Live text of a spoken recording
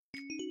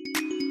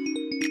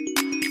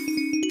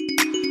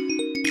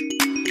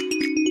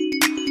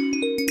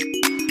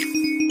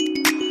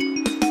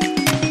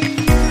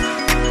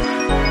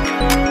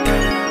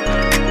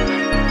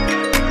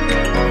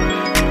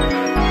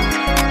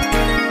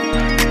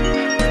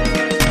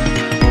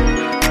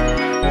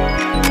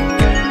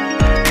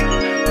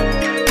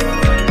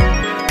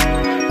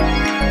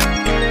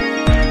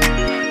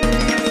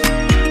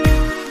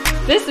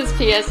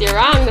P.S. You're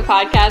Wrong, the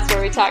podcast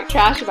where we talk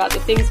trash about the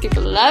things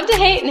people love to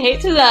hate and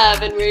hate to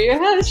love. And we're your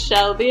hosts,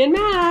 Shelby and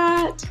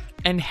Matt.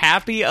 And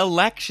happy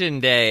election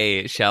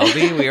day,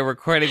 Shelby. We are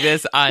recording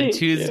this on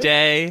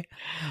Tuesday.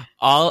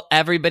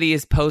 Everybody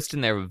is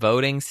posting their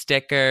voting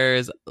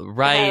stickers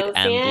right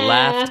and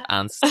left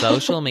on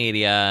social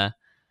media.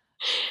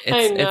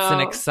 It's an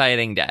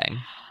exciting day.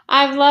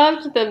 I've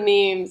loved the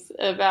memes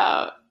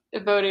about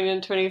voting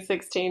in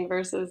 2016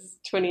 versus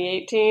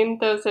 2018.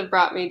 Those have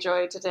brought me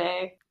joy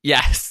today.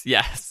 Yes.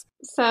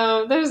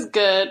 So there's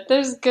good.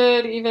 There's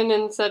good even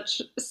in such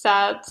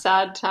sad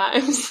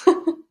times.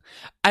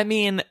 I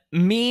mean,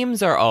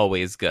 memes are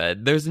always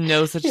good. There's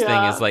no such thing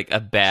as like a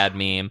bad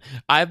meme.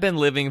 I've been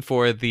living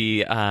for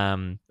the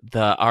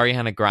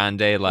Ariana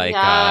Grande, like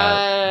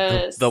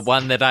the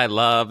one that I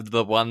loved,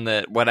 the one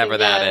that whatever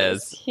that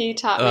is. He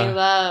taught me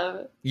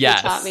love.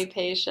 Yes. He taught me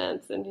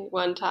patience, and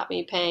one taught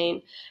me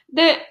pain.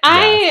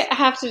 I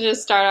have to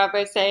just start off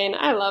by saying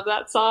I love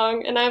that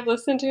song, and I've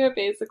listened to it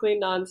basically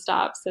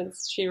nonstop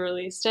since she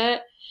released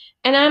it.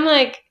 And I'm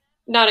like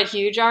not a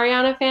huge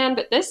Ariana fan,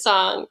 but this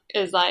song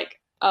is like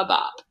a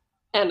bop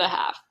and a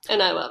half,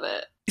 and I love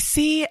it.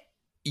 See,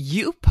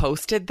 you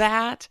posted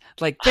that,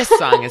 like, this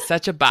song is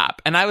such a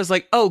bop, and I was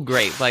like, oh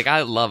great, like,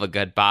 I love a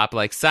good bop,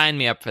 like, sign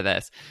me up for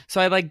this.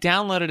 So I like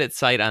downloaded it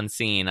sight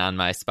unseen on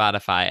my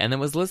Spotify, and then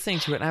was listening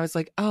to it, and I was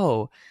like,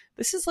 oh,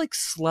 this is like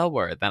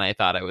slower than I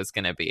thought it was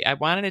gonna be. I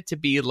wanted it to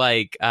be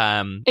like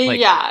a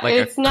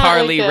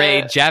Carly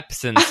Rae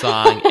Jepsen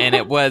song, and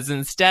it was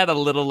instead a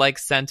little like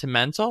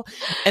sentimental.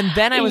 And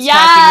then I was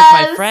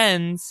talking with my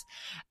friends,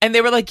 and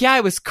they were like, yeah,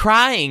 I was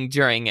crying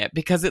during it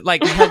because it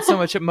like had so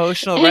much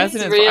emotional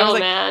resonance. It's real, I was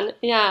like, man.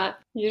 Yeah.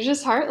 You're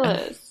just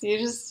heartless.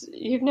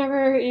 You've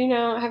never,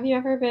 have you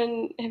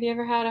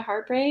ever had a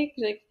heartbreak?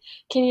 Like,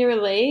 can you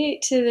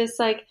relate to this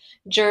like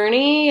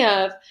journey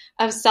of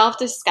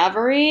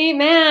self-discovery?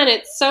 Man,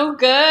 it's so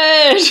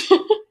good.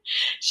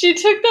 She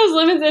took those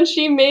lemons and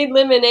she made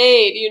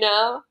lemonade,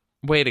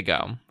 Way to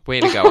go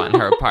on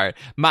her part.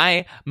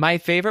 My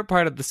favorite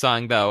part of the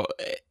song though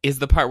is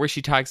the part where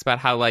she talks about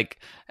how like,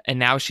 and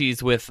now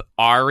she's with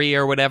Ari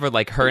or whatever,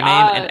 like her name,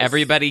 and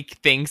everybody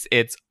thinks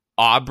it's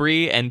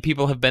Aubrey, and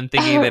people have been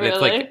thinking that it's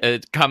like a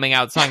coming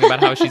out song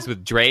about how she's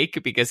with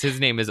Drake because his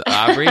name is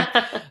Aubrey.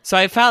 So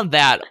I found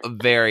that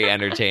very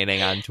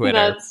entertaining on Twitter.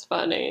 That's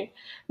funny.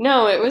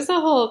 No, it was the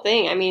whole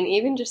thing. I mean,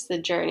 even just the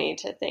journey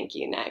to Thank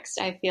You Next.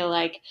 I feel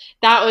like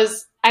that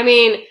was, I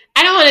mean,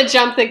 I don't want to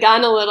jump the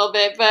gun a little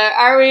bit, but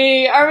are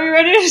we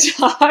ready to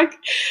talk?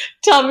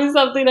 Tell me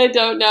something I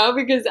don't know,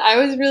 because I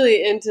was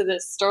really into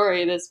this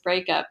story, this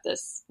breakup,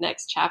 this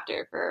next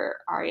chapter for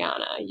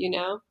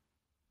Ariana,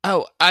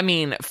 Oh, I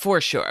mean,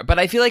 for sure. But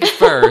I feel like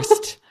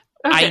first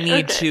I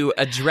need to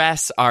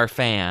address our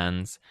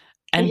fans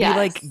and be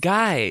like,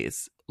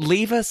 guys,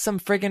 leave us some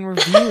friggin'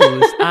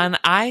 reviews on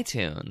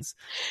iTunes.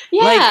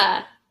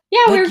 Yeah.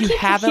 We you keep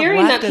haven't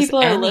hearing that left us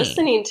people are any.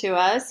 listening to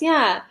us.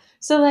 Yeah.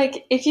 So,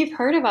 like, if you've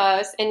heard of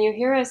us and you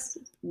hear us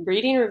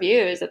reading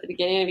reviews at the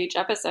beginning of each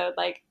episode,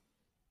 like,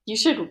 you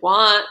should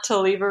want to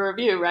leave a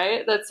review,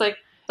 right? That's, like,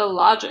 the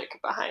logic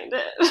behind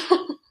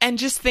it. And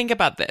just think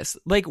about this.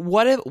 Like,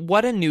 what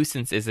a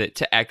nuisance is it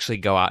to actually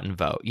go out and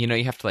vote? You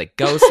have to, like,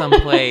 go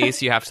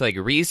someplace. You have to, like,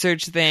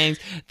 research things.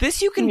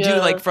 This you can do,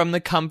 like, from the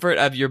comfort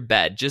of your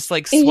bed. Just,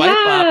 like, swipe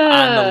up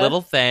on the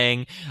little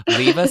thing.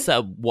 Leave us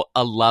a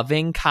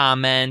loving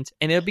comment.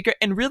 And it'll be great.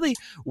 And really,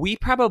 we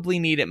probably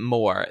need it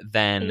more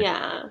than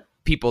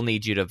people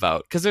need you to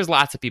vote. Because there's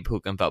lots of people who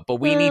can vote. But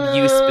we need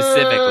you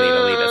specifically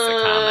to leave us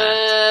a comment.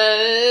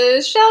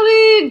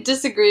 Shelby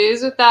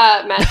disagrees with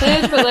that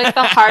message, but like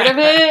the heart of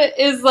it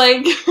is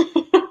like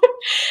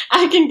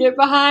I can get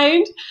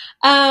behind.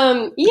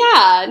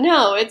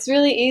 It's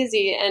really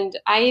easy, and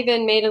I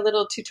even made a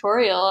little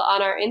tutorial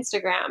on our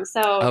Instagram.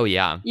 So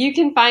you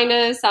can find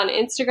us on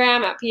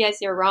Instagram at PS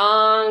You're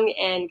Wrong,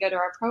 and go to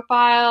our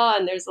profile,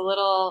 and there's a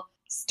little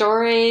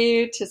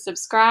story to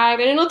subscribe,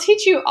 and it'll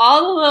teach you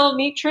all the little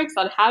neat tricks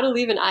on how to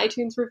leave an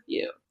iTunes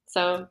review.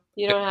 So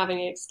you don't have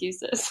any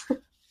excuses.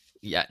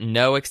 Yeah,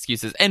 no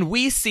excuses. And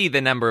we see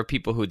the number of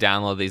people who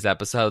download these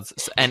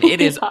episodes, and it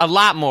is a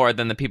lot more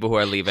than the people who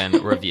are leaving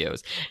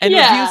reviews. And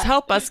reviews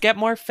help us get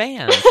more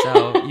fans,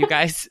 so you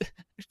guys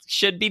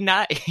should be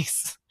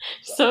nice.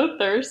 So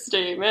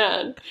thirsty,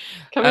 man.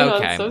 Coming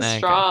on so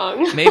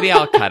strong. Maybe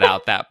I'll cut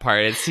out that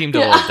part. It seemed a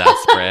little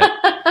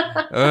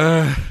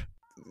desperate.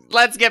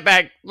 Let's get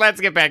back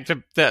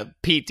to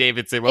Pete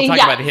Davidson. We'll talk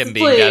about him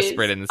being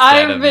desperate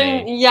instead of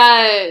me.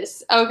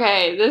 Yes.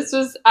 Okay.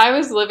 I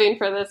was living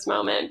for this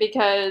moment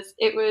because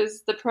it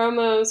was the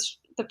promos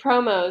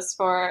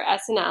for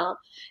SNL,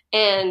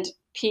 and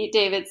Pete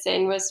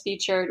Davidson was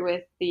featured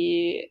with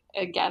the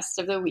guest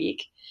of the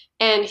week.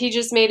 And he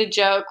just made a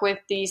joke with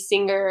the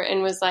singer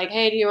and was like,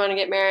 hey, do you want to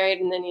get married?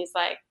 And then he's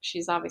like,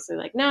 she's obviously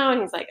like, no.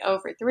 And he's like, 0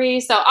 for 3.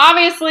 So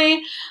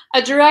obviously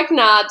a direct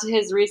nod to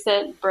his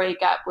recent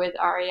breakup with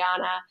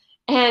Ariana.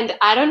 And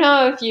I don't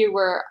know if you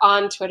were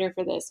on Twitter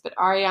for this, but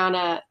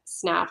Ariana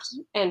snapped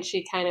and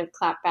she kind of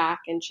clapped back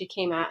and she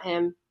came at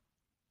him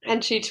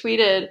and she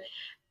tweeted,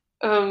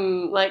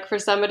 like for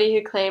somebody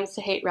who claims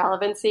to hate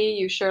relevancy,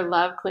 you sure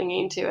love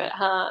clinging to it,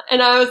 huh?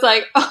 And I was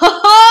like,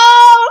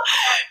 oh,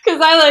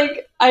 because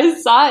I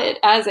saw it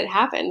as it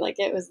happened. Like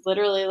it was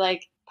literally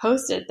like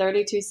posted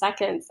 32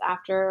 seconds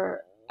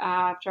after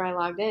I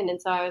logged in.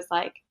 And so I was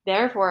like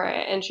there for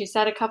it. And she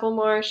said a couple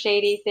more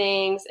shady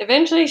things.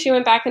 Eventually she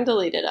went back and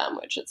deleted them,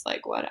 which is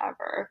like,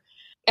 whatever.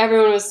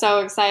 Everyone was so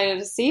excited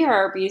to see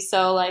her be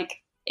so like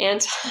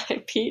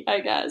anti-Pete,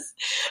 I guess.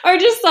 Or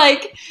just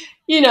like,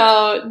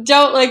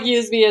 don't like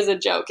use me as a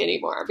joke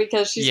anymore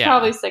because she's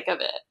probably sick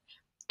of it.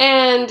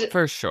 And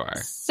for sure.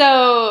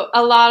 So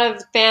a lot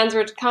of fans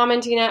were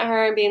commenting at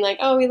her and being like,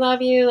 oh, we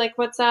love you. Like,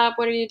 what's up?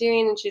 What are you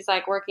doing? And she's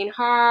like working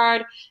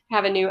hard,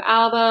 have a new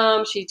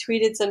album. She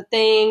tweeted some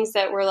things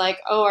that were like,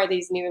 oh, are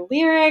these new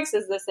lyrics?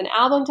 Is this an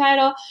album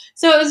title?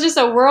 So it was just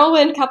a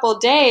whirlwind couple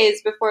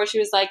days before she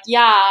was like,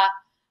 yeah,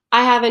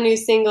 I have a new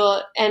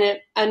single and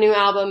a new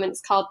album and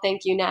it's called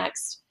Thank You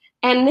Next.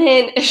 And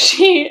then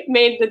she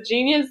made the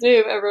genius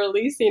move of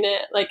releasing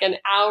it like an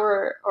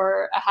hour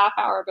or a half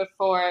hour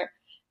before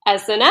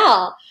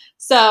SNL.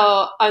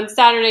 So on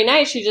Saturday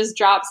night, she just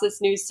drops this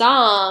new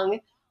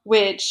song,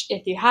 which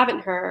if you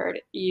haven't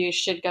heard, you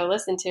should go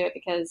listen to it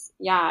because,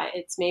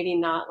 it's maybe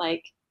not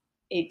like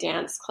a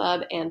dance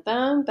club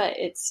anthem, but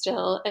it's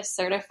still a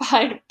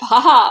certified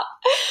pop.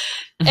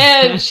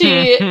 And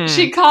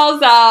she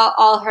calls out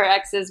all her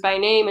exes by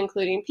name,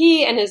 including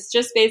Pete, and is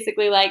just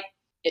basically like,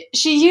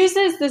 she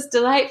uses this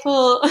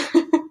delightful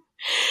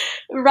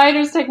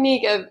writer's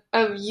technique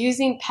of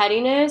using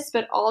pettiness,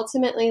 but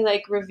ultimately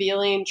like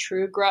revealing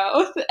true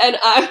growth. And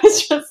I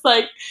was just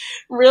like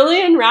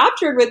really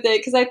enraptured with it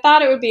because I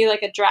thought it would be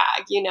like a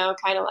drag,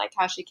 kind of like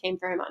how she came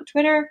for him on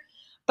Twitter.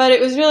 But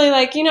it was really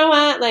like, you know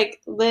what,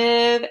 like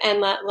live and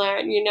let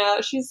learn,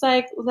 she's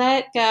like,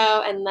 let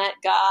go and let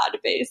God,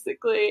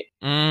 basically.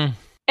 And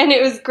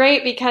it was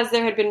great because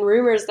there had been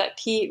rumors that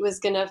Pete was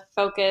going to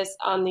focus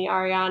on the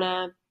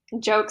Ariana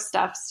joke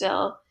stuff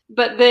still.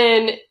 But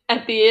then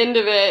at the end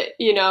of it,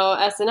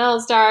 SNL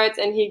starts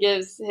and he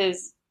gives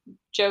his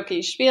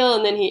jokey spiel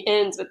and then he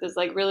ends with this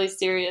like really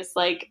serious,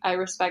 like, I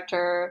respect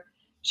her.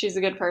 She's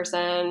a good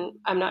person.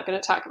 I'm not going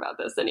to talk about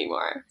this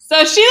anymore.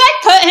 So she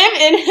like put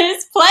him in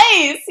his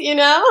place,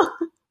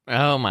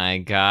 Oh my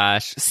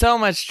gosh. So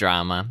much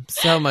drama.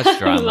 So much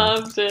drama. I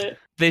loved it.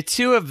 The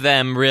two of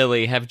them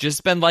really have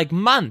just been like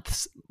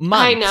months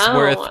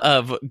worth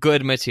of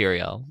good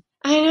material.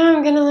 I know.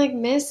 I'm going to like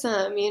miss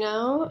them,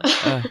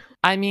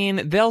 I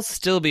mean, they'll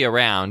still be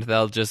around.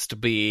 They'll just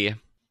be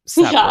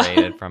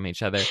separated from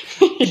each other.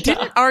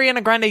 Didn't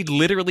Ariana Grande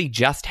literally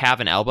just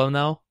have an album,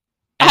 though?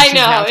 And I know.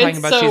 Now talking it's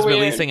about so she's weird.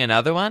 Releasing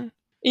another one?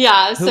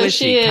 Yeah. Who so is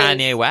she? is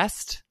Kanye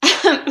West?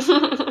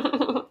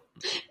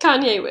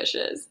 Kanye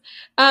wishes.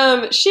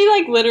 She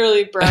like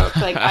literally broke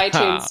like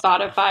iTunes,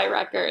 Spotify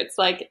records.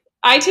 Like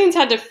iTunes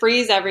had to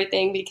freeze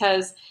everything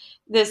because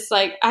this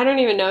like, I don't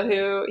even know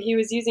who, he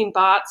was using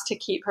bots to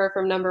keep her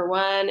from number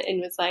one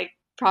and was like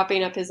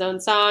propping up his own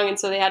song. And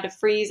so they had to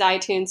freeze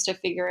iTunes to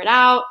figure it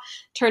out.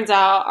 Turns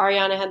out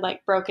Ariana had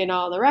like broken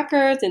all the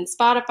records and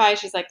Spotify.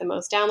 She's like the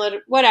most downloaded,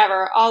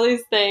 whatever, all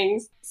these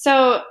things.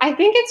 So I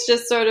think it's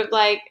just sort of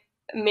like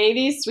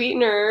maybe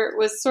Sweetener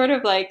was sort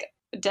of like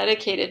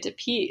dedicated to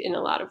Pete in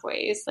a lot of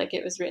ways. Like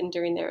it was written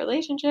during their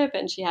relationship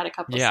and she had a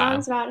couple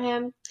songs about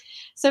him.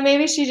 So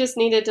maybe she just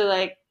needed to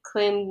like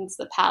cleanse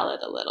the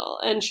palate a little.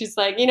 And she's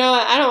like, I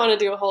don't want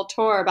to do a whole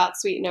tour about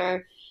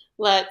Sweetener.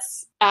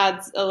 Let's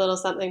add a little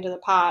something to the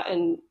pot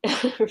and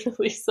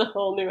release a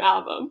whole new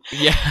album.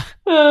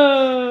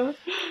 Yeah.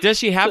 Does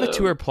she have a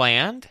tour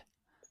planned?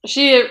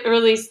 She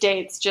released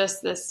dates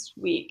just this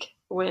week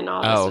when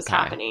all this was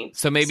happening.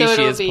 So maybe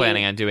she is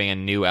planning on doing a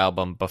new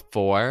album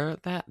before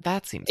that.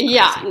 That seems crazy.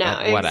 Yeah, no,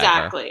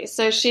 exactly.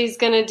 So she's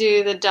going to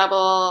do the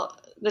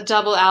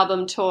double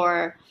album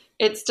tour.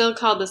 It's still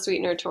called the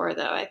Sweetener Tour,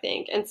 though, I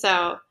think. And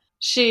so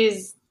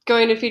she's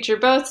going to feature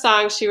both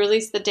songs. She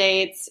released the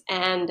dates,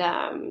 and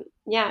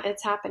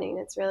it's happening.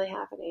 It's really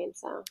happening.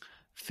 So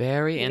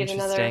very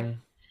interesting.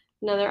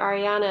 Another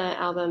Ariana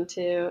album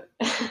to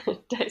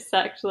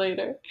dissect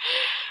later.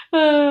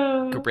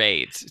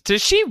 Great.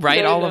 Does she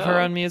write all of her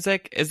own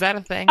music? Is that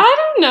a thing? I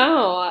don't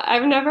know.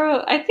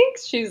 I think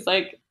she's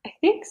like, I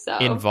think so.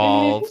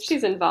 Involved. I think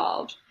she's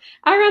involved.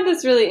 I read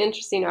this really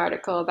interesting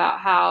article about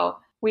how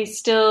we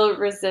still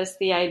resist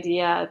the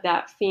idea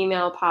that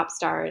female pop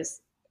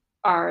stars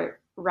are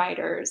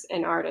writers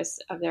and artists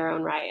of their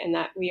own right, and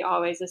that we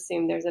always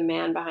assume there's a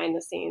man behind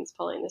the scenes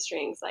pulling the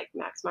strings like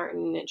Max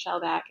Martin and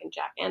Shellback and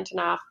Jack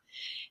Antonoff.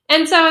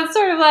 And so it's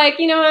sort of like,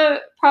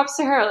 props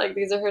to her. Like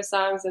these are her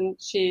songs and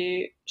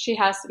she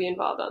has to be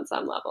involved on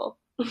some level.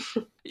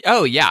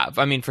 Oh yeah.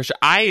 I mean, for sure.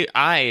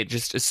 I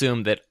just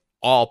assume that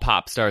all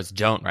pop stars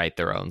don't write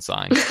their own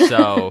songs.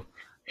 So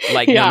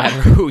like no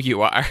matter who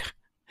you are.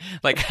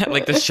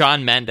 Like does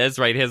Shawn Mendes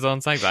write his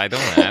own songs? I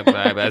don't know.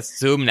 I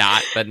assume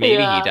not, but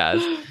maybe he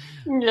does.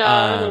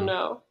 Yeah, I don't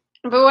know.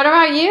 But what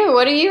about you?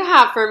 What do you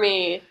have for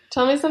me?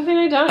 Tell me something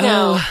I don't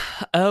know.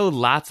 Oh,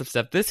 lots of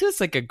stuff. This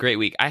is like a great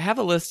week. I have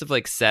a list of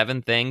like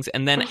 7 things,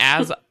 and then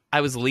as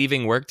I was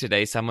leaving work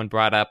today, someone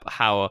brought up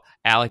how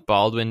Alec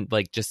Baldwin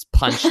like just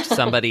punched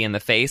somebody in the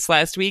face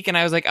last week, and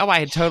I was like, oh, I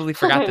had totally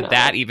forgot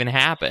that even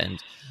happened.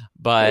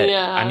 But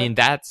I mean,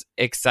 that's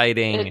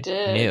exciting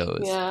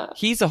news. Yeah.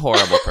 He's a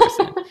horrible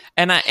person,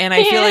 and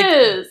I feel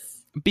like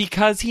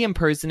because he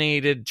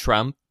impersonated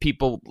Trump,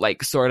 people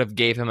like sort of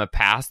gave him a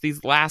pass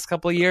these last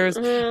couple of years.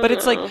 But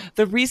it's like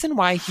the reason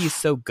why he's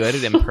so good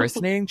at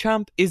impersonating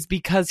Trump is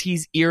because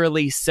he's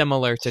eerily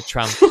similar to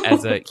Trump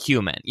as a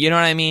human. You know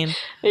what I mean?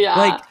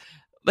 Yeah.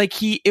 Like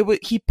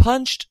he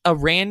punched a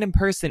random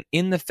person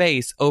in the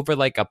face over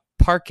like a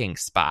parking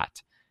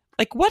spot.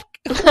 Like what?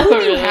 Who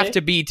do you have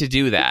to be to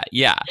do that?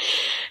 Yeah.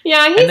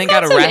 Yeah, he's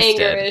got some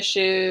anger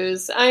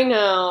issues. I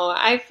know.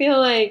 I feel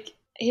like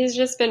he's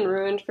just been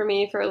ruined for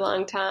me for a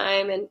long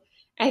time, and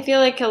I feel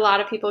like a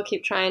lot of people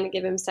keep trying to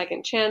give him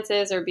second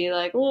chances or be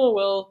like, oh,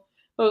 well,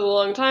 it was a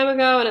long time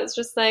ago, and it's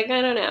just like,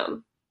 I don't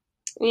know.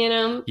 You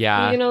know?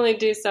 Yeah. You can only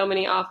do so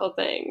many awful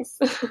things.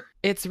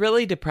 It's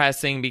really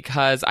depressing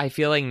because I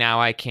feel like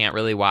now I can't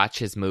really watch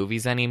his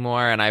movies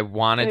anymore, and I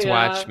wanted to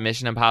watch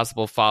Mission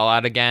Impossible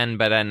Fallout again,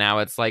 but now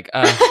it's like,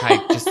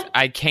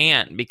 I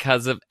can't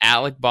because of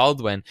Alec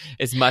Baldwin,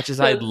 as much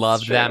as I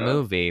loved that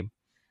movie.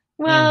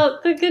 Well,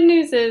 the good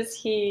news is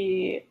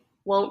he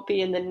won't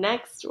be in the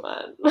next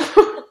one.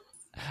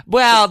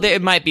 Well,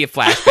 it might be a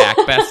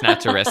flashback. Best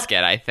not to risk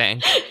it, I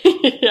think.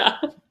 Yeah.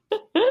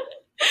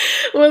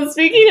 Well,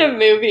 speaking of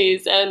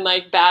movies and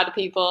like bad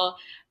people,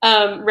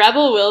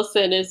 Rebel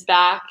Wilson is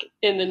back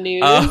in the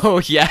news.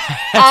 Oh, yeah.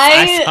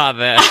 I saw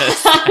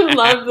this. I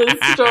love this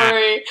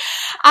story.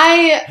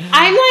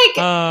 I'm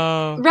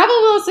like,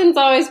 Rebel Wilson's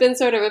always been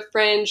sort of a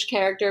fringe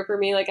character for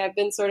me. Like, I've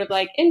been sort of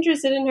like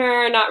interested in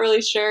her, not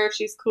really sure if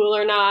she's cool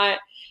or not.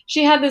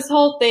 She had this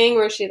whole thing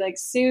where she like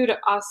sued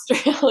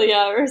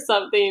Australia or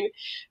something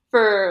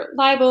for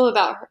libel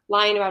about her,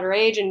 lying about her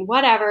age and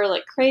whatever,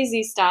 like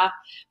crazy stuff.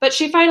 But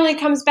she finally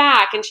comes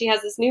back and she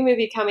has this new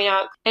movie coming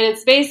out. And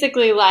it's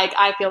basically like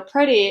I Feel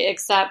Pretty,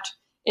 except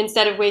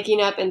instead of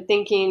waking up and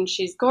thinking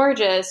she's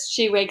gorgeous,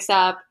 she wakes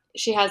up,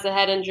 she has a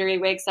head injury,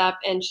 wakes up,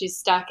 and she's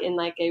stuck in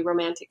like a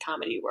romantic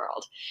comedy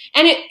world.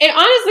 And it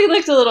honestly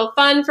looked a little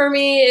fun for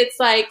me. It's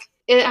like,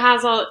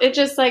 it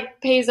just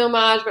like pays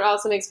homage, but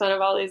also makes fun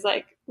of all these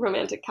like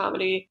romantic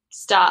comedy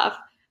stuff.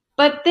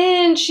 But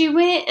then she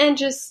went and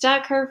just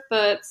stuck her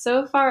foot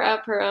so far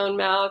up her own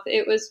mouth.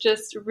 It was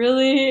just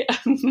really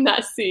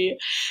messy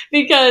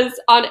because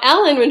on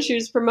Ellen, when she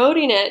was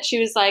promoting it, she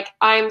was like,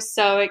 I'm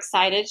so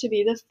excited to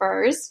be the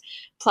first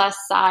plus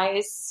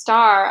size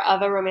star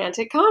of a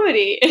romantic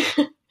comedy.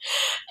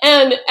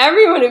 And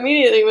everyone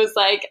immediately was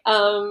like,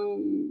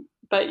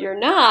 but you're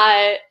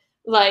not.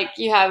 Like,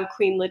 you have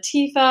Queen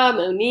Latifah,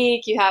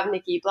 Monique, you have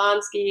Nikki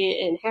Blonsky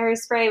in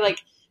Hairspray. Like,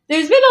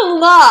 there's been a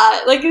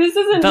lot. Like, this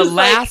isn't The just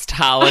Last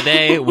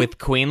Holiday with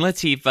Queen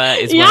Latifah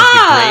is one of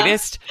the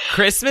greatest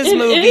Christmas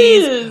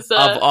movies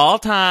of all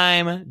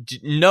time.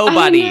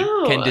 Nobody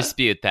can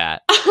dispute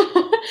that.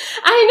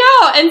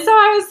 I know. And so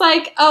I was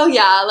like, oh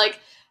yeah, like,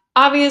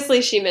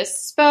 obviously she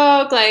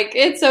misspoke. Like,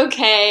 it's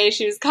okay.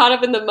 She was caught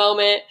up in the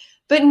moment.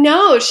 But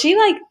no, she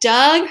like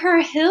dug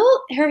her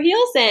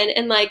heels in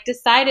and like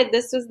decided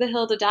this was the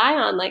hill to die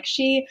on. Like,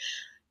 she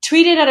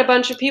tweeted at a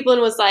bunch of people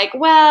and was like,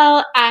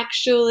 well,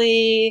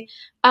 actually,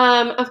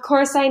 of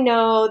course I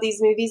know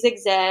these movies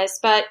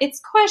exist, but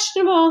it's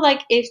questionable,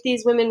 like, if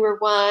these women were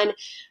one,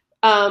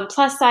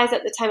 plus size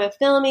at the time of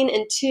filming,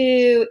 and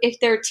two, if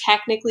they're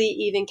technically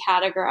even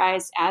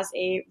categorized as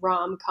a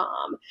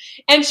rom-com.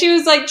 And she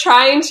was like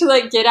trying to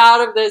like get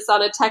out of this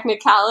on a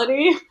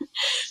technicality.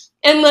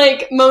 And,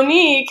 like,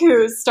 Monique,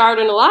 who starred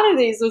in a lot of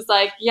these, was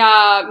like,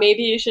 yeah,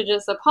 maybe you should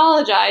just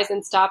apologize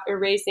and stop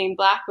erasing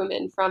Black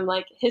women from,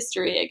 like,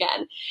 history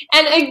again.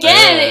 And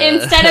again,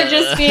 instead of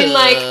just being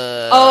like,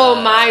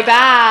 oh, my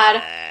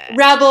bad,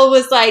 Rebel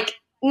was like,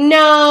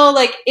 no,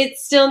 like,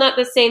 it's still not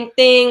the same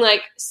thing.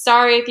 Like,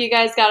 sorry if you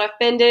guys got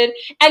offended.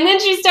 And then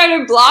she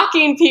started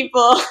blocking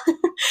people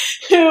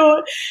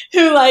who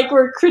like,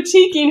 were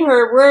critiquing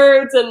her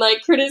words and,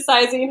 like,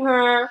 criticizing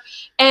her.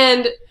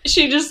 And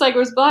she just, like,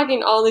 was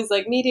blocking all these,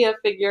 like, media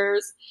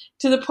figures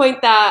to the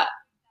point that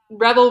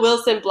Rebel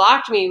Wilson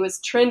blocked me was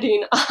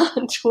trending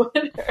on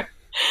Twitter.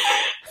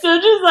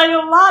 So just, like,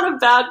 a lot of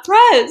bad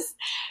press.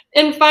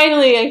 And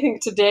finally, I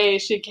think today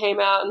she came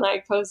out and,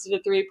 like, posted a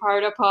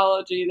 3-part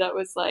apology that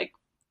was like,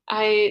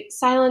 I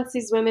silence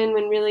these women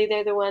when really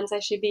they're the ones I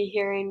should be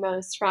hearing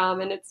most from.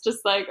 And it's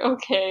just like,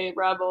 okay,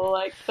 Rebel,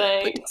 like,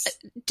 thanks.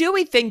 But do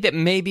we think that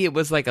maybe it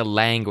was like a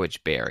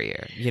language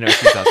barrier? You know,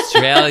 she's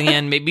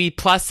Australian. Maybe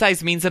plus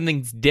size means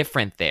something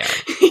different there.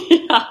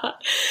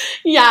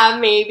 Yeah,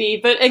 maybe.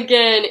 But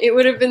again, it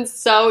would have been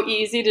so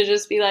easy to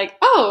just be like,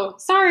 oh,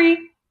 sorry.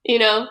 You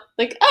know,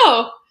 like,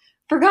 oh,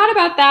 forgot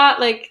about that.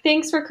 Like,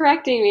 thanks for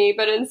correcting me.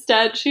 But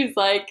instead, she's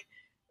like,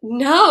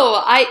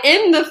 no, I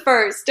am the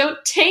first. Don't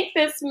take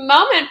this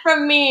moment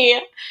from me.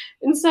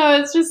 And so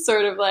it's just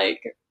sort of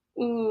like,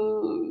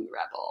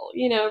 Rebel,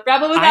 you know,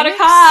 Rebel without a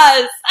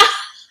cause.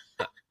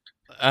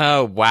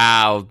 Oh,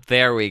 wow.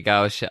 There we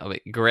go,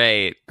 Shelby.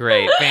 Great.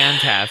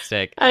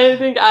 Fantastic. I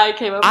think I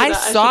came up with I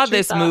that. saw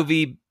this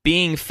movie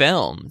being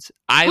filmed.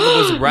 I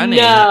was running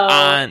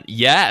on...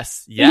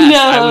 Yes.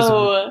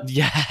 No.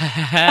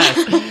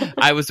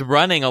 I was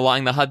running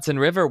along the Hudson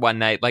River one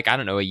night, like, I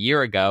don't know, a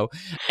year ago.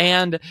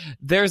 And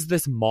there's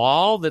this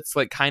mall that's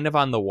like kind of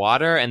on the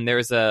water, and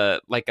there's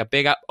a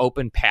big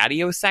open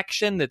patio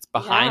section that's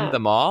behind the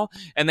mall.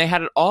 And they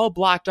had it all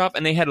blocked off,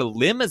 and they had a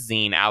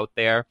limousine out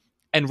there.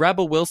 And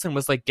Rebel Wilson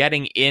was like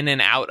getting in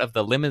and out of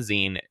the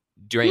limousine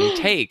during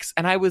takes,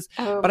 and it was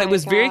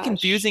very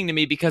confusing to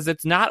me because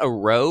it's not a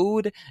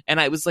road, and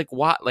I was like,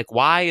 why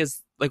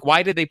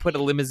did they put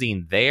a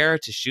limousine there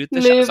to shoot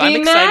the shot? So I'm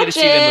excited to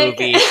see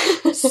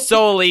the movie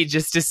solely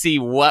just to see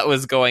what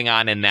was going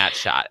on in that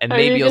shot, and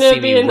maybe you'll see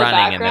me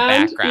running in the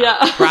background.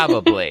 Yeah.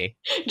 Probably.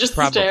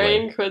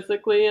 Staring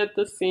quizzically at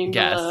the scene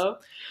below.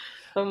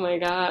 Oh my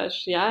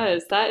gosh,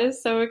 yes, that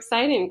is so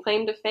exciting.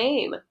 Claim to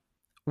fame.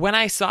 When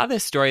I saw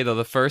this story, though,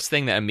 the first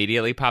thing that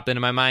immediately popped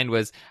into my mind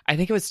was, I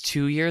think it was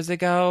 2 years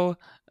ago,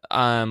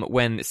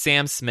 when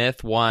Sam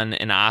Smith won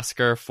an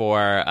Oscar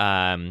for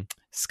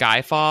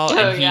Skyfall,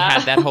 and he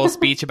had that whole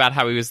speech about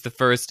how he was the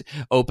first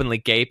openly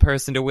gay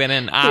person to win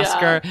an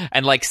Oscar,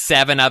 and like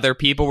 7 other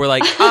people were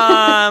like,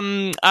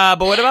 but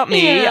what about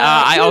me?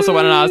 I also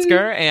won an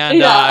Oscar,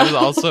 and I was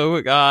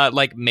also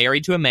like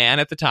married to a man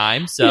at the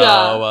time,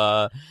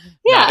 so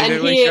and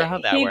really sure how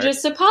that he works.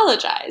 just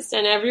apologized,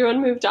 and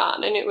everyone moved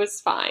on, and it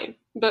was fine.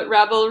 But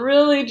Rebel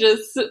really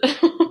just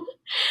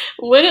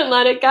wouldn't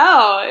let it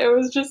go. It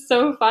was just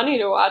so funny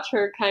to watch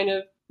her kind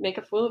of make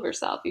a fool of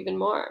herself even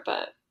more,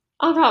 but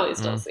I'll probably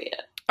still see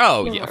it.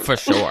 Oh, yeah, for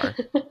sure.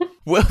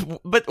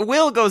 But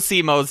we'll go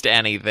see most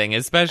anything,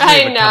 especially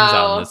if it comes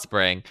out in the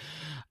spring.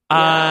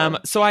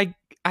 So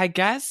I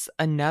guess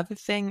another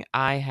thing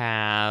I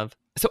have...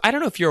 So I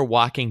don't know if you're a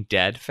Walking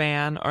Dead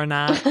fan or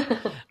not.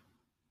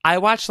 I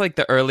watched like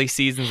the early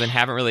seasons and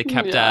haven't really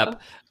kept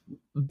up.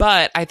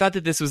 But I thought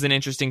that this was an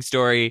interesting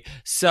story.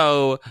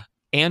 So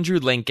Andrew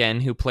Lincoln,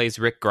 who plays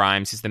Rick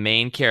Grimes, who's the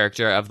main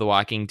character of The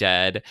Walking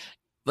Dead...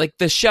 Like,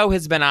 the show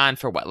has been on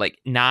for,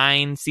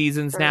 9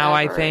 seasons now,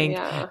 I think?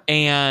 Yeah.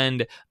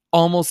 And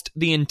almost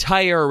the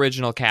entire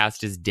original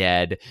cast is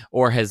dead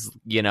or has,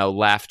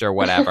 left or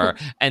whatever.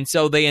 And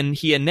so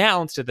he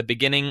announced at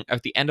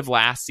the end of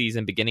last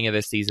season, beginning of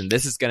this season,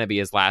 this is going to be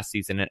his last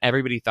season. And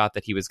everybody thought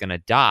that he was going to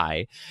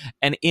die.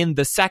 And in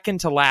the second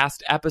to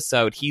last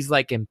episode, he's,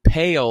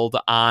 impaled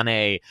on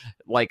a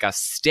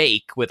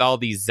stake with all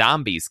these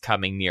zombies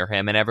coming near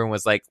him, and everyone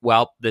was like,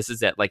 well, this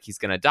is it, he's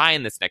gonna die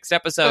in this next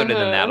episode, and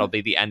then that'll be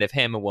the end of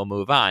him and we'll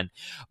move on.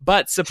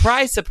 But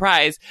surprise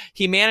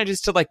he manages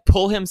to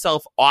pull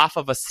himself off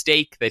of a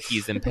stake that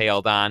he's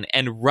impaled on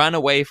and run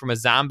away from a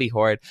zombie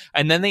horde,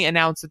 and then they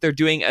announce that they're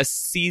doing a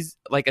series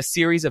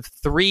of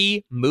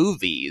 3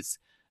 movies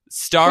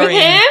starring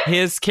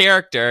his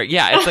character.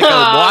 Yeah, it's like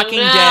a Walking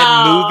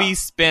Dead movie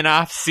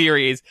spin-off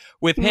series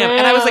with him.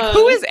 And I was like,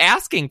 who is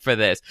asking for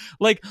this?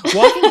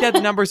 Walking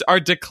Dead's numbers are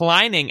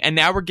declining, and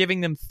now we're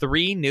giving them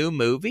 3 new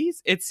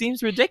movies? It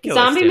seems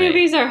ridiculous. Zombie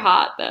movies are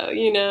hot, though.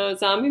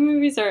 Zombie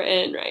movies are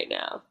in right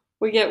now.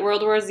 We get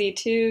World War Z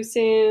 2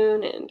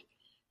 soon, and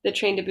the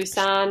Train to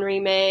Busan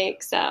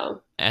remake,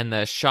 so... And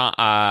the Shaun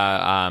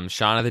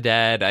of the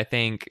Dead, I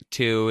think,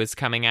 2 is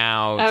coming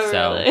out. Oh,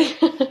 so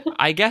really?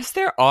 I guess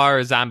there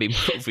are zombie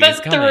movies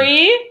but coming.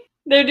 3?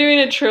 They're doing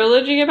a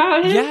trilogy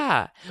about him?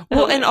 Yeah.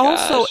 Well, and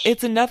also,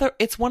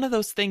 it's one of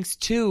those things,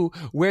 too,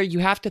 where you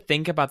have to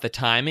think about the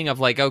timing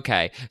of,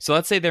 okay, so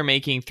let's say they're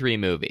making 3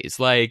 movies.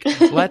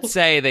 Let's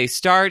say they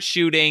start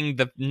shooting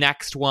the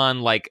next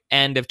one,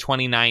 end of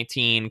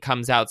 2019,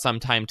 comes out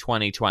sometime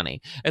 2020.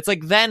 It's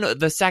then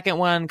the second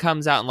one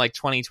comes out in,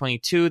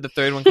 2022, the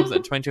third one comes out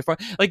in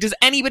 2024. Does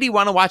anybody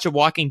want to watch a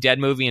Walking Dead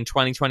movie in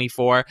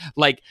 2024?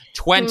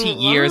 20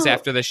 years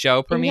after the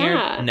show premiered?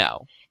 Yeah.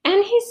 No.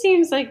 And he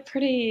seems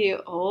pretty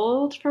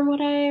old from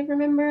what I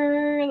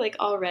remember,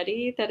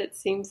 already, that it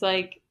seems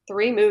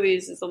 3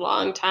 movies is a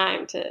long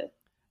time to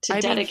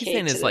dedicate he's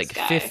in his this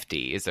guy.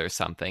 50s or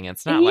something.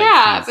 It's not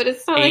he's but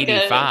it's not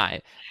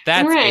 85.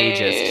 That's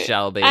ageist,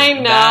 Shelby. I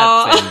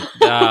know.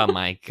 Oh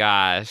my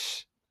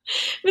gosh.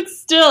 But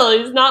still,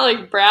 he's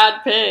not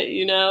Brad Pitt,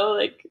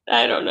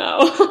 I don't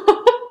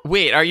know.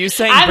 Wait, are you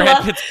saying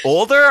Brad Pitt's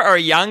older or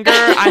younger?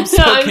 I'm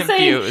so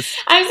confused.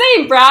 I'm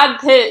saying Brad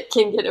Pitt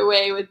can get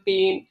away with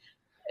being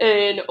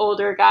an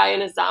older guy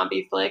in a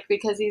zombie flick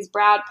because he's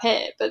Brad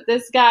Pitt. But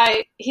this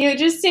guy, he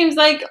just seems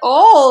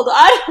old.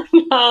 I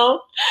don't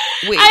know.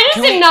 Wait, I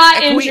just am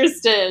not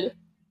interested.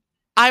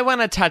 I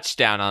want to touch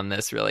down on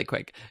this really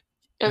quick.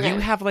 Okay. You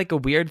have a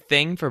weird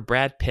thing for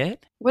Brad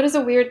Pitt? What is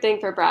a weird thing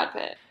for Brad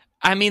Pitt?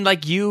 I mean,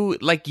 you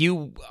like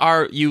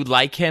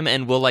him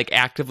and will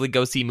actively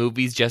go see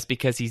movies just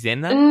because he's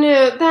in them?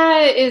 No,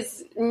 that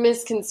is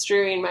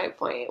misconstruing my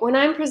point. When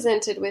I'm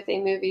presented with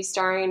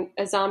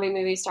a zombie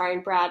movie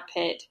starring Brad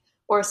Pitt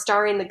or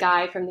starring the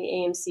guy from the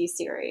AMC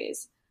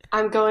series,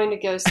 I'm going to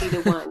go see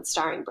the one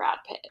starring Brad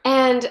Pitt.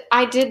 And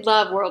I did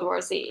love World War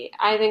Z.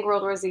 I think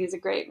World War Z is a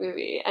great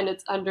movie and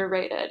it's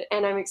underrated.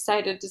 And I'm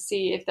excited to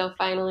see if they'll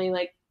finally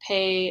like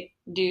pay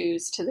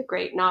dues to the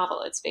great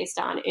novel it's based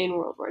on in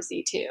World War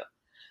Z too.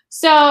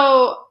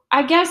 So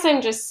I guess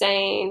I'm just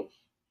saying,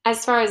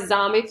 as far as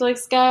zombie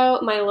flicks go,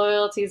 my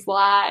loyalties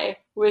lie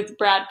with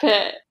Brad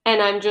Pitt.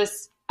 And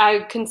I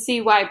can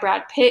see why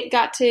Brad Pitt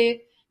got to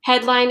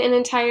headline an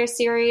entire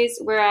series,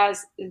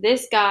 whereas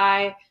this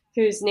guy,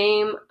 whose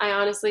name I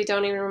honestly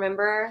don't even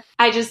remember,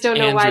 I just don't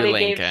know Andrew why they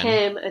Lincoln. gave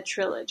him a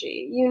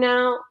trilogy. You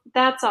know,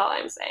 that's all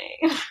I'm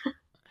saying.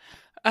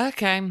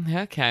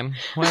 Okay,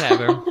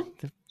 whatever.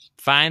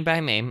 Fine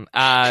by me.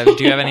 Do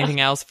you have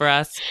anything else for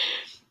us?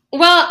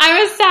 Well,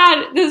 I was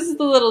sad. This is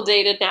a little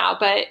dated now,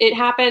 but it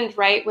happened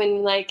right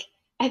when, like,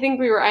 I think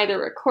we were either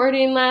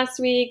recording last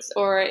week's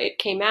or it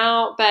came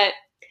out, but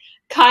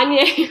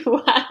Kanye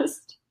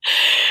West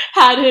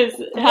had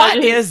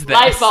his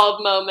light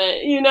bulb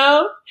moment, you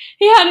know?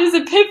 He had his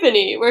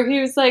epiphany where he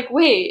was like,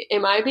 wait,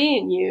 am I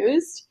being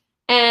used?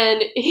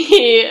 And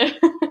he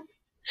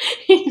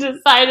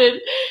decided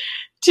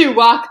to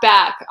walk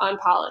back on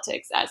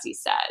politics, as he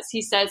says.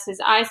 He says his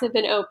eyes have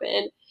been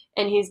opened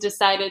and he's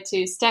decided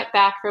to step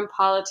back from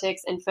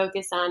politics and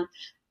focus on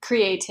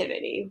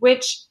creativity,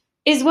 which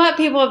is what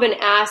people have been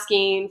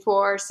asking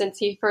for since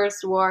he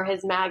first wore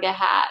his MAGA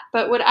hat.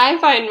 But what I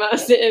find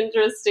most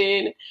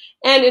interesting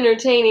and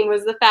entertaining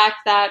was the fact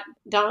that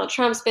Donald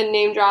Trump's been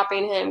name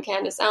dropping him,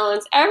 Candace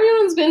Owens.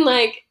 Everyone's been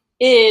like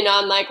in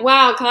on like,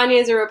 wow,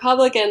 Kanye's a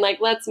Republican, like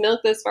let's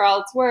milk this for all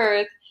it's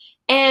worth.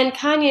 And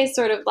Kanye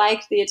sort of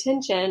liked the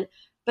attention.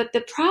 But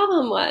the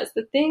problem was,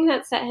 the thing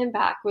that set him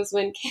back was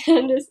when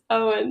Candace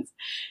Owens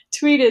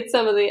tweeted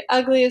some of the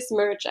ugliest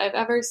merch I've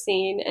ever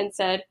seen and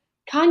said,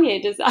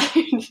 Kanye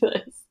designed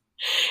this.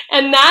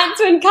 And that's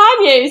when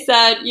Kanye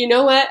said, you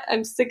know what?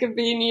 I'm sick of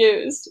being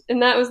used.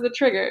 And that was the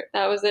trigger.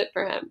 That was it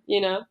for him,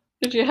 you know?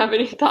 Did you have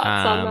any thoughts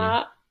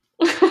on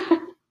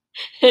that?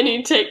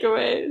 Any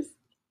takeaways?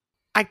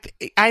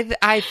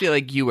 I feel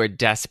like you were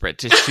desperate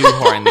to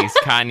shoehorn these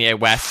Kanye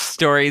West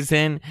stories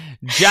in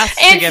just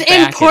to get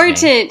back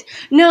important.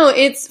 At me. No,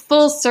 it's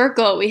full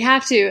circle. We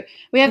have to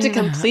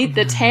complete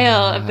the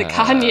tale of the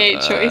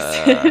Kanye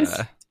choices.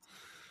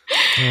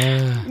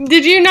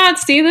 Did you not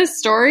see this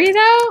story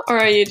though, or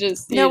are you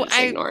just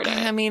ignored it?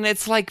 I mean,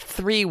 it's like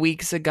 3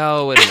 weeks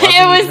ago. It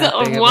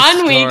was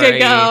 1 week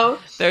ago.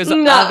 There's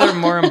other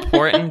more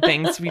important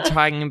things to be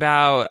talking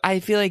about.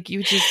 I feel like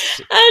I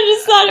just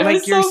thought it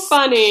was so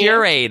funny.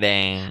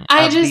 Curating.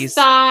 I just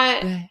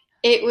thought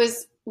it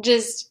was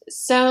just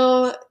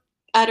so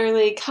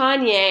utterly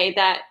Kanye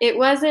that it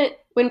wasn't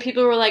when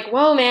people were like,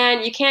 "Whoa,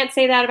 man, you can't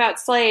say that about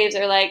slaves,"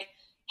 or like,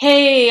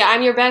 hey,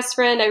 I'm your best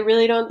friend. I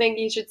really don't think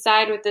you should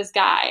side with this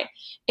guy.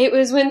 It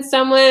was when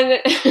someone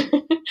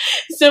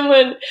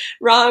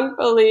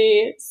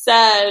wrongfully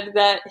said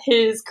that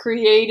his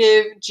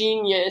creative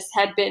genius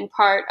had been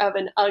part of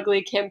an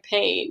ugly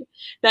campaign.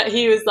 That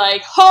he was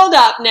like, hold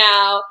up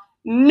now.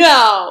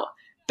 No,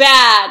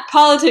 bad.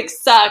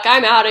 Politics suck.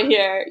 I'm out of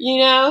here. You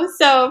know?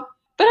 So,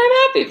 but I'm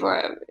happy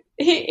for him.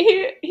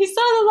 He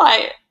saw the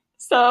light.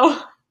 So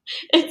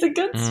it's a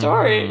good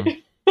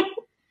story.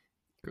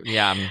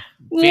 Yeah,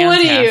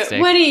 fantastic.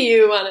 What do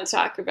you want to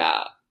talk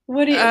about?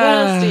 What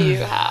else do you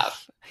have?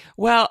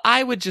 Well,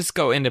 I would just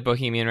go into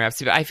Bohemian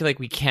Rhapsody, but I feel like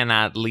we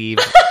cannot leave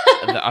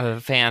the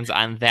fans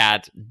on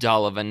that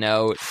dull of a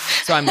note.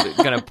 So I'm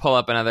going to pull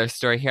up another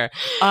story here.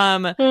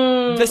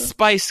 The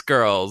Spice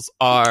Girls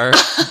are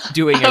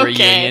doing a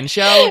reunion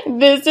show.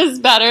 This is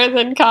better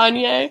than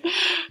Kanye.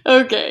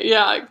 Okay,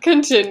 yeah,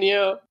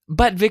 continue.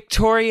 But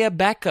Victoria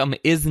Beckham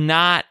is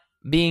not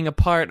being a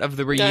part of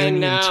the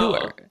reunion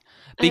tour.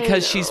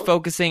 Because she's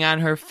focusing on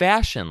her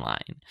fashion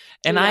line.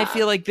 And I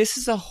feel like this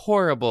is a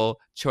horrible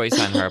choice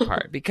on her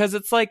part. Because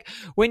it's like,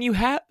 when you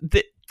have...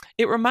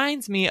 it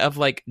reminds me of,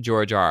 like,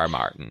 George R.R.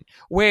 Martin.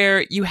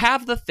 Where you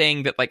have the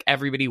thing that, like,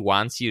 everybody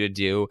wants you to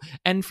do.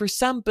 And for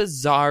some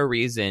bizarre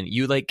reason,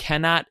 you, like,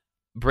 cannot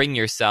bring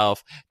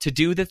yourself to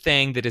do the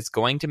thing that is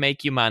going to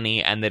make you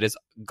money and that is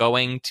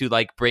going to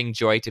like bring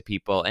joy to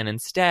people, and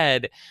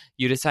instead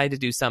you decide to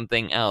do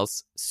something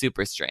else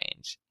super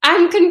strange.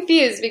 I'm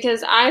confused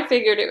because I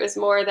figured it was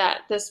more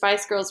that the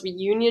Spice Girls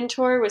reunion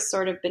tour was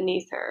sort of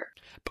beneath her.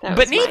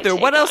 Beneath her?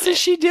 What else is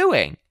she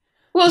doing?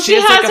 Well, she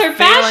has like her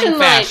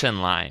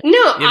fashion line. No,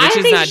 yeah, I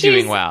she's think not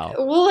doing well.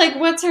 Well, like,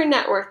 what's her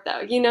net worth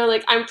though? You know,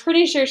 like, I'm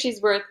pretty sure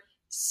she's worth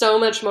so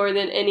much more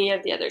than any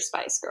of the other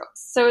Spice Girls.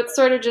 So it's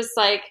sort of just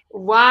like,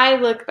 why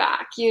look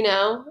back? You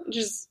know,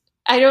 just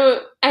I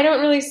don't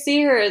really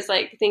see her as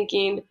like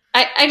thinking.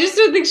 I just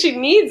don't think she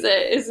needs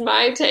it. Is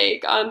my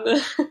take on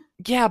the.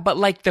 Yeah, but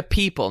like the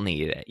people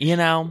need it. You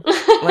know,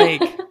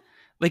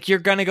 like you're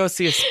gonna go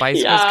see a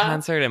Spice Girls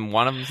concert and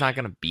one of them's not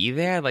gonna be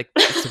there. Like,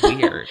 it's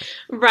weird.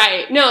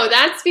 Right. No,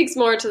 that speaks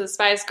more to the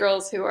Spice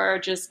Girls who are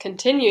just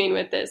continuing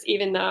with this,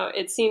 even though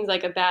it seems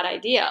like a bad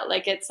idea.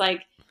 Like, it's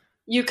like,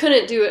 you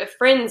couldn't do a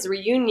Friends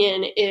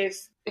reunion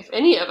if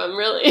any of them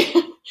really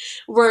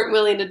weren't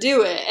willing to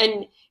do it.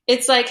 And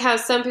it's like how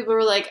some people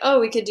were like, oh,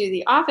 we could do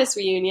the Office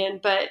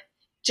reunion, but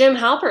Jim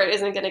Halpert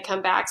isn't going to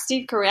come back.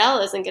 Steve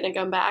Carell isn't going to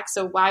come back.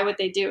 So why would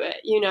they do it?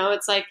 You know,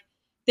 it's like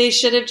they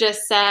should have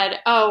just said,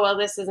 oh, well,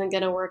 this isn't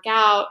going to work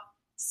out.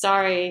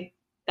 Sorry,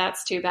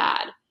 that's too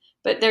bad.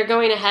 But they're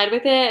going ahead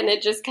with it, and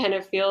it just kind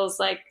of feels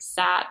like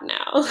sad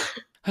now.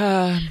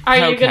 Are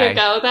you going to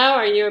go, though?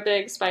 Are you a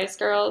big Spice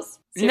Girls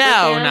super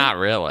fan? Not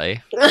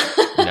really.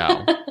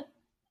 No.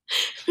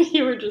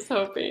 You were just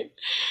hoping.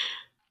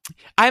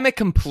 I'm a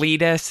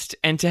completist,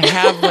 and to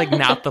have, like,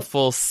 not the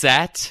full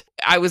set,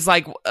 I was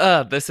like,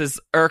 this is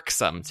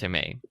irksome to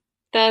me.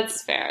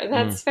 That's fair.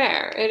 That's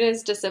fair. It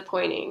is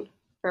disappointing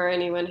for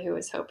anyone who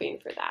was hoping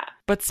for that.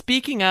 But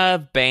speaking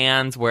of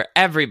bands where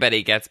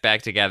everybody gets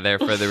back together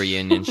for the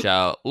reunion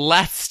show,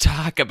 let's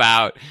talk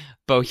about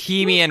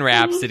Bohemian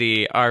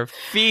Rhapsody, our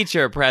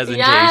feature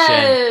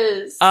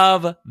presentation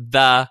of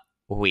the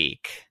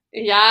week.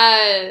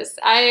 Yes.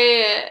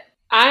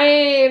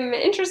 I'm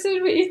interested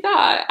in what you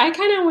thought. I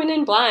kind of went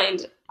in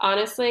blind,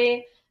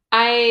 honestly.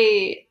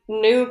 I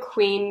knew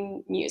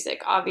Queen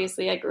music.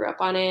 Obviously, I grew up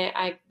on it.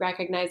 I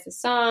recognized the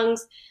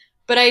songs.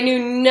 But I knew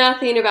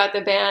nothing about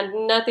the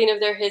band, nothing of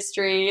their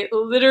history,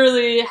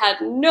 literally had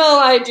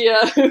no idea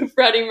who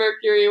Freddie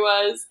Mercury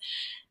was.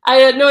 I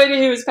had no idea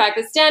he was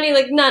Pakistani,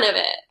 like none of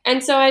it.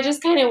 And so I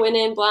just kind of went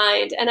in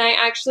blind, and I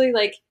actually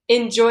like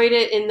enjoyed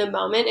it in the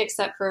moment,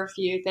 except for a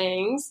few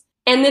things.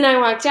 And then I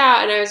walked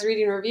out and I was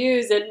reading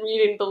reviews and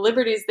reading the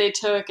liberties they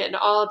took and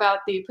all about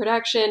the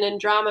production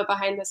and drama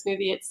behind this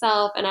movie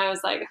itself. And I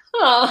was like,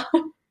 well,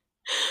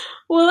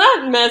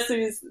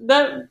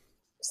 that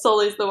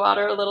sullies the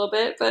water a little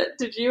bit, but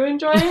did you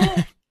enjoy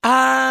it?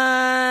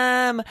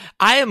 I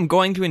am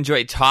going to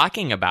enjoy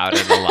talking about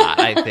it a lot,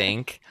 I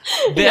think.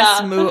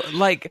 This movie,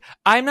 like,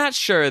 I'm not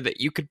sure that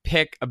you could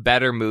pick a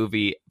better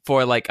movie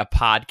for, like, a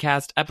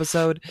podcast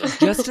episode,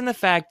 just in the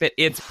fact that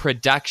its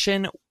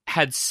production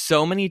had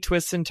so many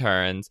twists and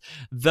turns.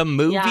 The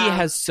movie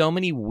has so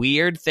many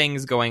weird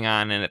things going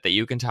on in it that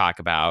you can talk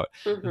about.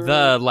 Mm-hmm.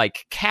 The,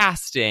 like,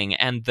 casting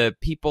and the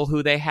people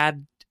who they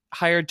had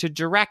hired to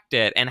direct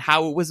it and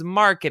how it was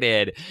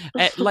marketed.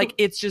 Like,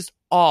 it's just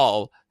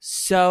all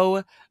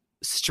so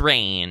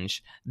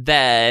strange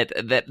that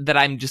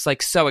I'm just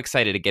like so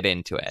excited to get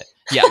into it.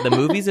 Yeah, the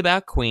movie's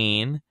about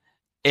Queen.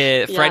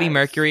 Freddie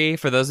Mercury,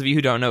 for those of you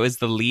who don't know, is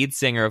the lead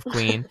singer of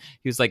Queen.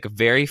 He was like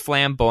very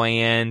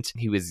flamboyant.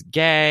 He was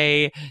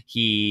gay.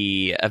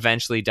 He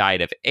eventually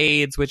died of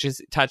AIDS, which is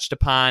touched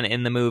upon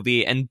in the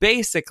movie. And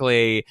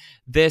basically,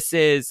 this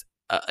is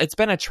it's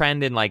been a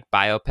trend in like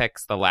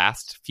biopics the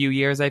last few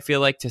years, I feel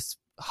like, to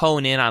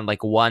hone in on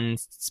like one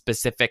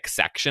specific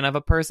section of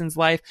a person's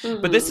life.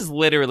 Mm-hmm. But this is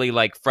literally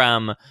like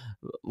from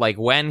like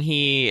when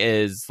he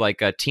is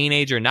like a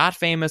teenager, not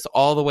famous,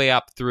 all the way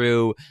up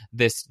through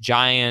this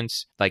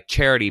giant like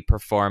charity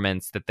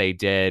performance that they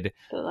did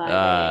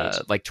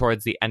like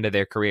towards the end of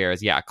their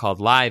careers. Yeah, called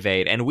Live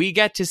Aid. And we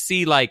get to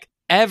see like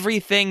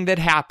everything that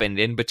happened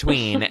in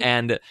between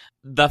and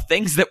the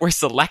things that were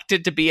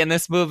selected to be in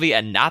this movie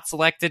and not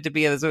selected to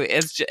be in this movie.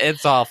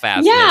 It's all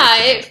fascinating. Yeah,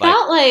 it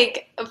felt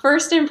like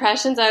first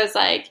impressions, I was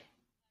like,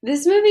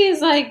 this movie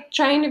is like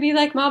trying to be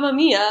like Mamma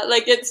Mia.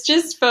 Like it's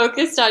just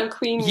focused on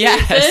Queen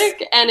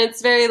music and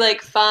it's very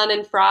like fun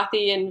and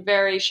frothy and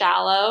very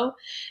shallow.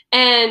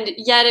 And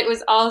yet it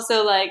was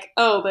also like,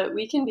 oh, but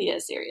we can be a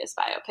serious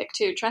biopic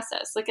too. Trust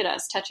us. Look at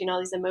us touching all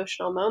these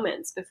emotional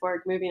moments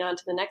before moving on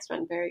to the next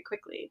one very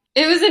quickly.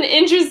 It was an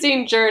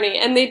interesting journey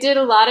and they did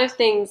a lot of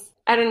things,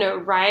 I don't know,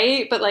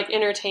 right, but like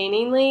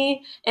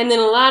entertainingly. And then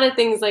a lot of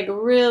things like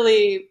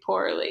really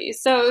poorly.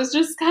 So it was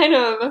just kind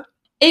of...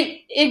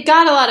 It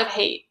got a lot of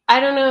hate. I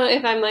don't know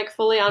if I'm like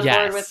fully on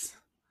board with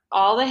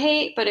all the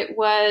hate, but it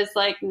was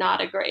like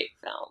not a great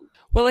film.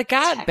 Well, it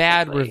got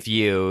bad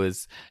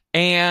reviews,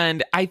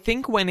 and I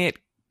think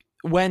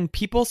when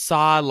people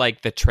saw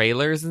like the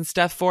trailers and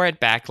stuff for it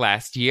back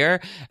last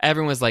year,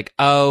 everyone was like,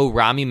 "Oh,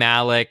 Rami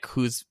Malek,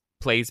 who's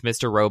plays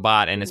Mr.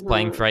 Robot and is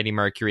playing Freddie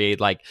Mercury,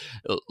 like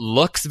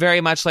looks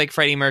very much like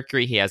Freddie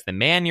Mercury. He has the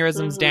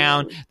mannerisms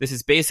down. This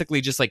is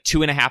basically just like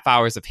 2.5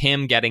 hours of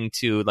him getting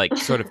to like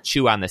sort of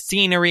chew on the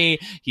scenery.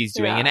 He's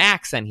doing an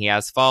accent. He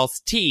has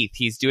false teeth.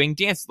 He's doing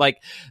dance. Like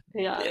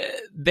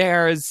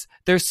there's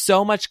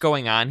so much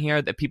going on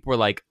here that people were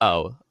like,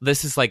 oh,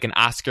 this is like an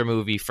Oscar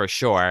movie for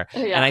sure.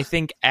 And I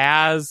think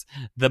as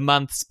the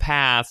months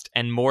passed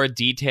and more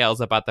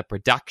details about the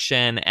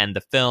production and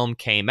the film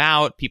came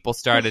out, people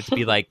started to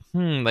be like,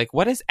 like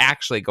what is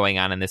actually going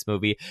on in this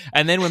movie?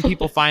 And then when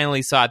people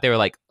finally saw it, they were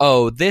like,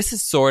 oh, this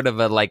is sort of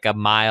a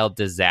mild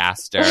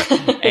disaster.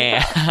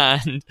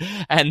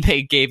 and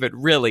they gave it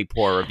really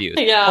poor reviews.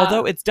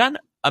 Although it's done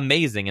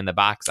amazing in the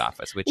box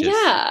office, which is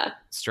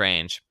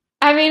strange.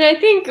 I mean, I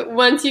think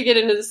once you get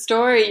into the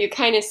story, you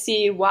kind of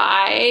see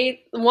why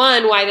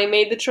they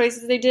made the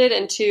choices they did,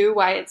 and two,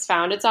 why it's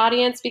found its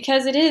audience,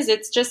 because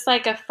it's just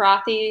like a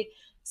frothy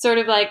sort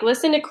of like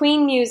listen to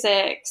Queen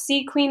music,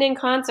 see Queen in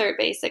concert,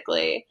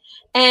 basically.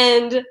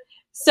 And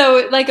so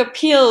it like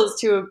appeals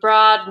to a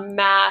broad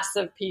mass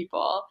of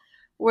people.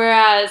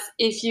 Whereas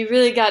if you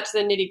really got to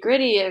the nitty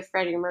gritty of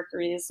Freddie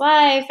Mercury's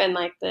life and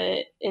like the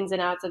ins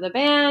and outs of the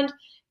band,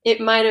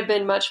 it might have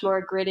been much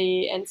more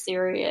gritty and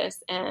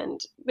serious, and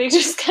they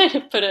just kind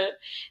of put a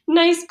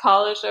nice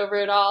polish over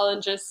it all,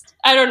 and just,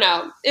 I don't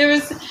know. It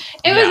was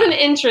an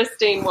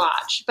interesting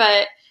watch,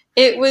 but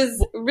it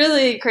was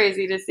really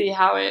crazy to see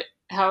how it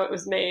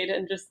was made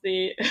and just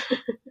the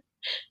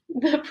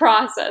the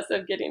process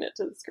of getting it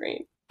to the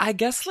screen. I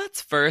guess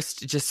let's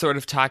first just sort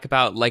of talk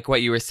about, like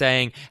what you were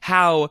saying,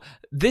 how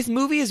this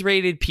movie is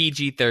rated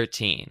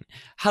PG-13.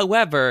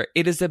 However,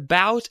 it is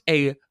about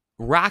a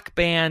rock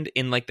band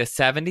in like the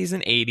 70s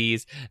and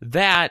 80s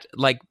that,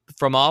 like,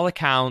 from all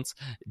accounts,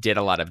 did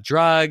a lot of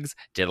drugs,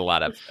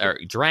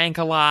 drank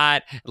a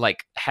lot,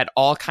 like had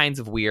all kinds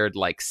of weird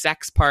like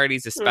sex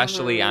parties,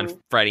 especially on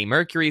Freddie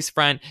Mercury's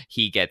front.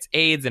 He gets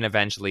AIDS and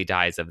eventually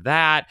dies of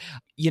that.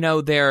 You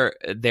know, their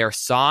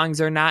songs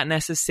are not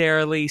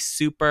necessarily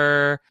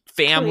super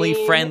family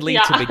friendly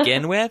to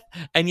begin with,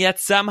 and yet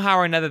somehow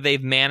or another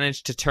they've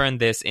managed to turn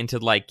this into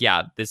like,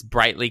 this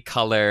brightly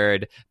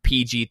colored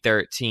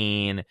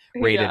PG-13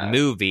 rated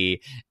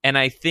movie. And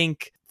I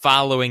think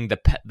following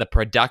the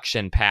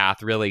production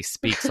path really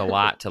speaks a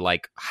lot to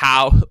like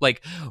how,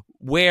 like,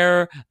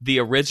 where the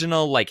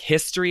original like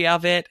history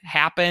of it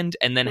happened,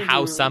 and then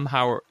how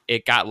somehow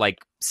it got like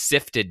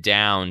sifted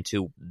down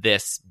to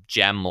this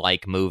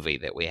gem-like movie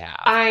that we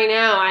have. I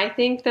know. I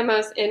think the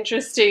most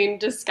interesting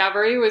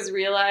discovery was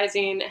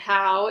realizing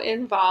how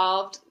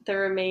involved the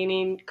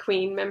remaining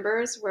Queen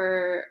members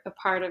were a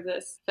part of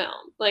this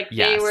film. Like,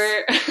 they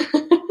were...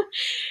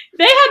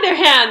 they had their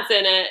hands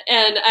in it,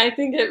 and I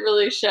think it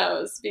really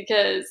shows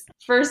because,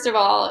 first of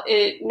all,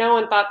 no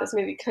one thought this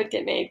movie could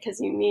get made because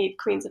you need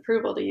Queen's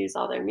approval to use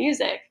all their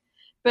music.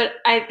 But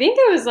I think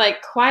it was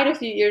like quite a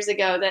few years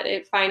ago that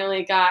it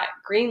finally got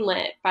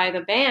greenlit by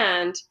the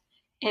band.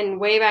 And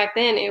way back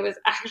then, it was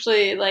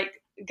actually like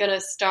going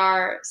to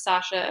star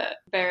Sacha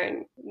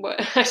Baron.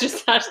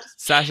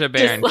 Sacha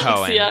Baron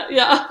Cohen.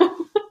 Yeah.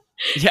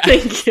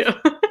 Thank you.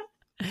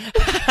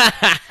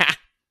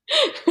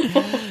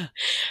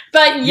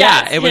 But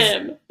yes, it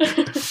him.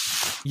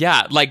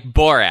 Like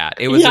Borat.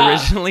 It was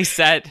originally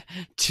set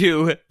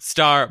to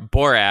star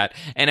Borat,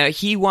 and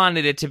he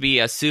wanted it to be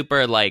a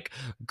super like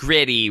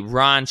gritty,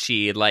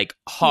 raunchy, like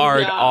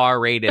hard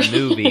R-rated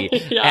movie.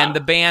 And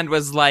the band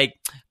was like,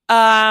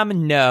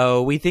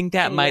 no, we think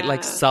that might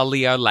like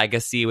sully our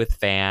legacy with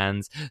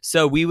fans,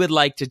 so we would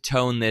like to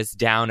tone this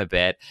down a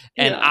bit.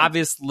 And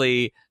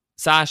obviously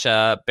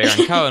Sacha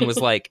Baron Cohen was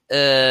like,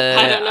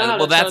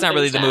 well, that's not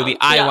really the movie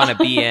I want to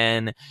be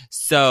in,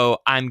 so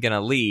I'm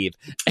gonna leave.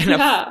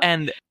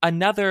 And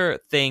another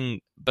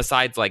thing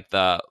besides like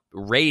the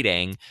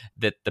rating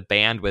that the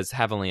band was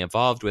heavily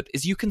involved with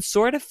is you can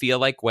sort of feel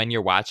like when you're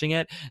watching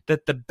it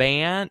that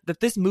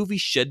this movie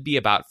should be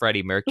about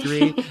Freddie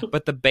Mercury,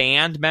 but the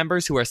band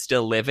members who are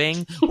still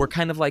living were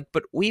kind of like,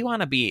 but we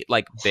want to be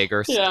like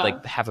bigger,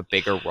 like have a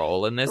bigger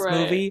role in this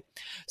movie.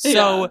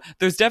 So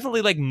there's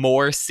definitely like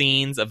more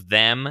scenes of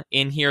them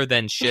in here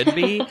than should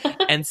be.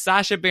 And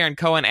Sacha Baron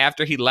Cohen,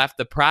 after he left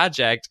the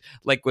project,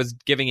 like was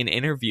giving an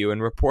interview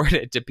and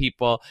reported to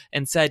people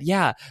and said,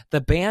 the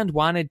band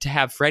wanted to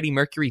have Freddie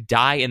Mercury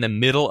die in the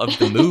middle of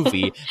the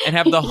movie and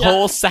have the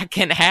whole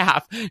second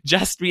half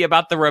just be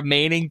about the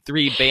remaining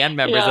three band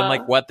members and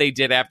like what they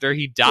did after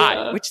he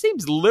died, which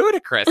seems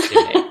ludicrous to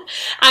me.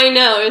 I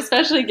know,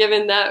 especially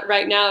given that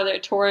right now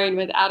they're touring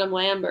with Adam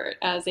Lambert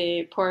as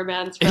a poor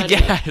man's Freddie.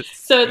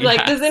 So it's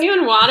like, does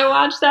anyone want to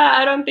watch that?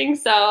 I don't think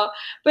so.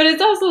 But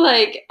it's also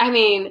like, I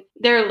mean,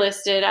 they're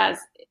listed as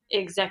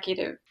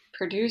executive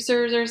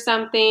producers or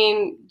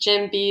something.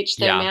 Jim Beach,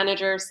 their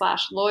manager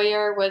 /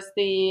 lawyer, was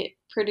the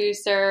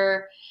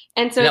producer.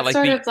 And so it's like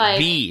sort of like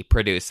the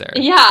producer.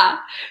 Yeah.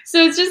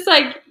 So it's just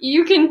like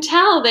you can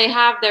tell they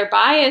have their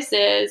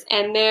biases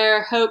and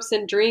their hopes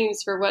and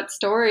dreams for what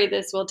story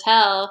this will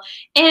tell.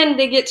 And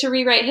they get to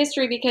rewrite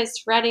history because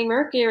Freddie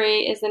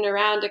Mercury isn't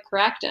around to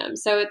correct him.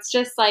 So it's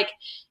just like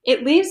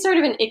it leaves sort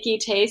of an icky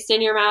taste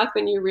in your mouth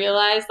when you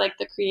realize like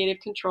the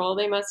creative control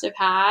they must have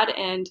had,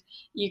 and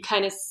you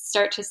kind of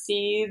start to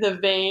see the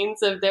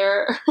veins of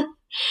their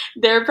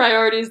their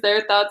priorities,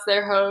 their thoughts,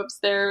 their hopes,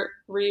 their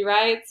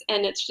rewrites.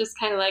 And it's just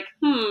kind of like,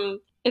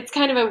 it's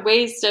kind of a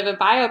waste of a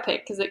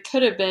biopic because it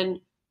could have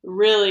been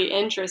really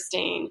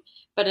interesting,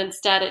 but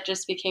instead it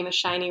just became a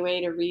shiny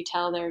way to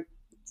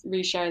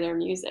reshare their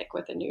music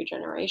with a new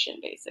generation,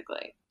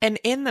 basically. And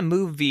in the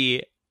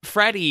movie,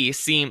 Freddie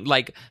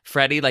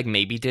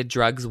maybe did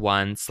drugs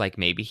once, like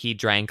maybe he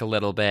drank a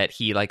little bit,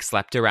 he like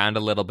slept around a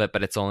little bit,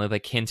 but it's only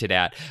like hinted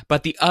at.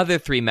 But the other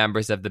three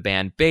members of the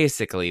band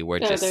basically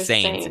were just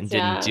saints and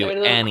didn't do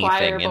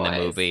anything in the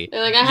movie.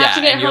 They're like, I have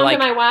to get home to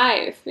my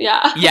wife.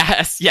 Yeah.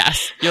 Yes.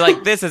 You're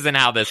like, this isn't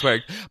how this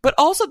worked. But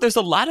also there's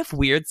a lot of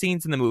weird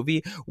scenes in the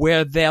movie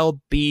where they'll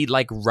be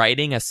like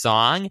writing a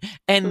song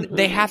and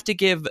they have to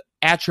give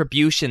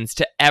attributions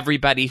to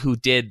everybody who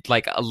did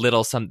like a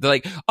little something.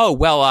 Like, oh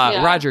well,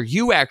 Roger,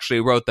 you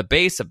actually wrote the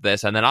bass of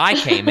this, and then I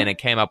came in and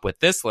came up with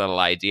this little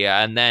idea,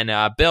 and then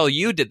Bill,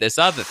 you did this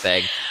other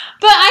thing.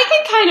 But I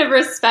can kind of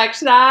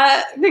respect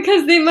that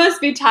because they must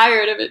be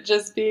tired of it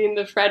just being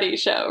the Freddie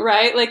show,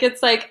 right? Like,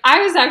 it's like,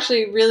 I was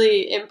actually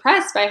really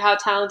impressed by how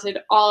talented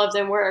all of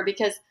them were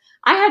because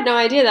I had no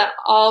idea that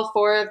all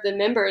 4 of the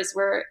members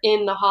were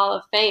in the Hall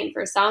of Fame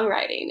for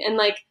songwriting. And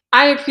like,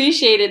 I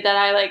appreciated that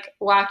I like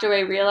walked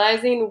away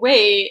realizing,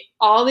 wait,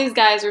 all these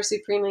guys were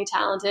supremely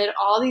talented.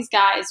 All these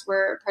guys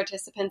were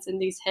participants in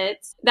these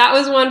hits. That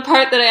was one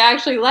part that I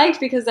actually liked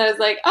because I was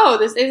like, oh,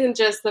 this isn't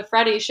just the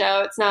Freddie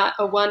show. It's not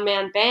a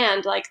one-man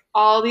band. Like,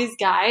 all these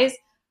guys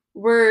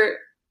were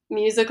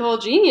musical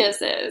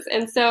geniuses.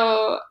 And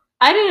so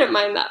I didn't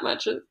mind that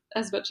much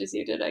as much as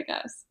you did, I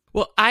guess.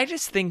 Well, I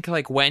just think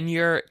like when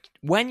you're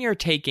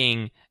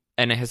taking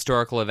a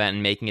historical event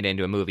and making it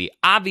into a movie,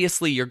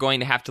 obviously you're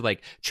going to have to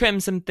like trim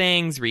some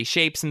things,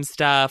 reshape some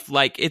stuff.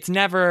 Like, it's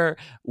never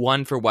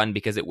one for one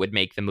because it would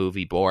make the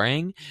movie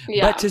boring.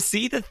 Yeah. But to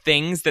see the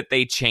things that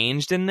they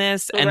changed in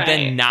this and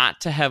then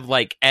not to have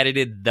like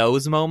edited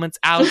those moments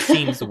out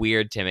seems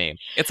weird to me.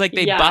 It's like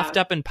they buffed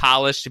up and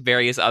polished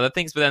various other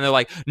things, but then they're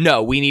like,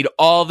 no, we need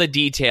all the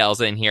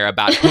details in here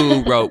about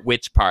who wrote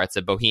which parts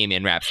of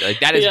Bohemian Rhapsody.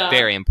 Like, that is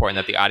very important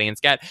that the audience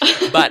get.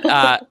 But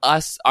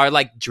our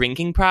like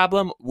drinking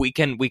problem, we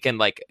can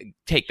like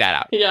take that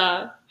out.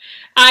 Yeah,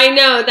 I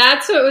know.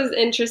 That's what was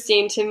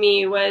interesting to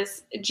me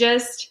was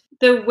just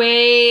the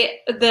way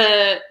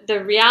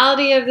the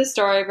reality of the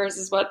story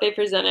versus what they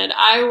presented.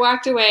 I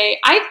walked away.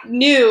 I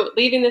knew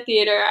leaving the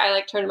theater. I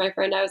like turned to my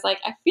friend. I was like,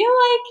 I feel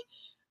like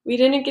we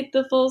didn't get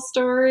the full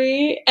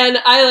story. And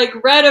I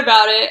like read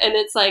about it, and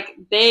it's like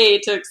they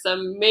took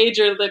some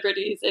major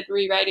liberties in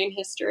rewriting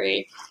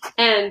history,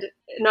 and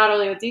not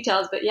only with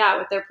details, but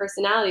with their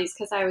personalities.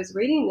 Because I was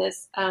reading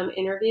this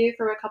interview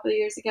from a couple of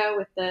years ago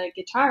with the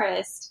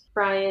guitarist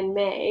Brian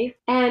May,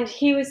 and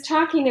he was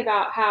talking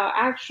about how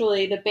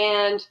actually the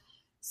band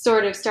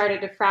sort of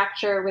started to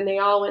fracture when they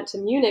all went to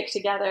Munich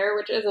together,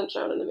 which isn't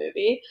shown in the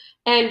movie.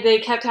 And they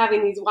kept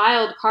having these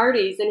wild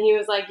parties. And he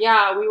was like,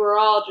 yeah, we were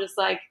all just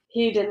like,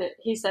 he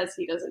says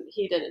he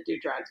didn't do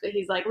drugs, but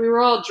he's like, we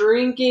were all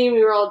drinking,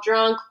 we were all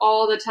drunk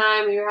all the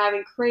time. We were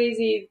having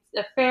crazy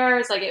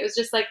affairs. Like, it was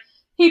just like,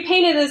 he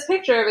painted this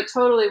picture of a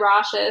totally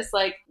raucous,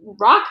 like,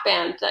 rock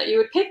band that you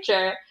would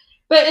picture.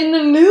 But in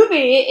the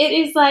movie, it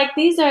is like,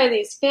 these are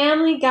these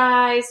family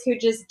guys who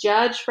just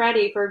judge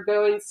Freddie for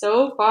going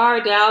so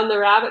far down the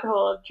rabbit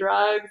hole of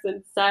drugs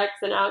and sex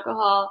and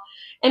alcohol.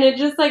 And it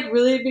just like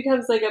really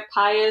becomes like a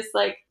pious,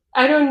 like,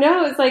 I don't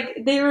know. It's like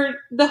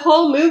the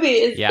whole movie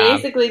is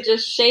basically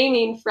just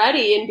shaming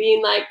Freddie and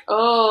being like,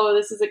 oh,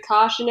 this is a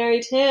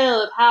cautionary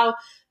tale of how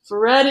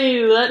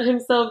Freddie let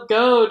himself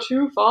go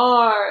too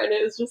far. And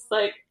it was just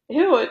like,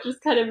 ew, it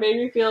just kind of made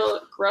me feel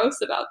gross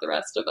about the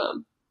rest of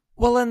them.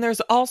 Well, and there's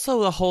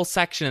also a whole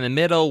section in the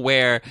middle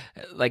where,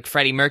 like,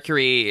 Freddie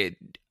Mercury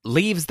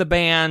leaves the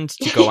band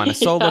to go on a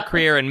solo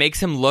career and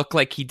makes him look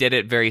like he did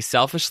it very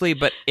selfishly.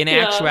 But in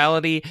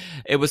actuality,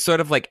 it was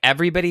sort of like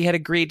everybody had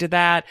agreed to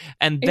that.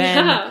 And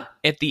then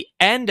at the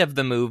end of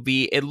the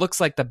movie, it looks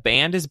like the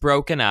band is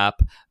broken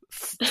up.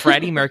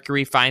 Freddie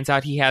Mercury finds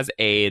out he has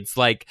AIDS.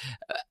 Like,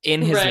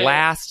 in his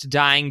last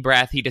dying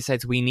breath, he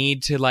decides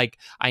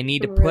I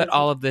need to put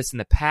all of this in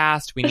the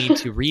past. We need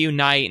to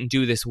reunite and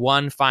do this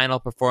one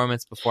final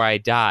performance before I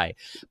die.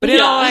 But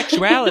in all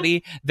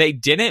actuality, they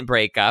didn't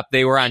break up.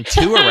 They were on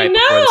tour right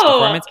before this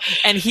performance,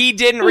 and he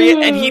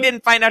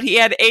didn't find out he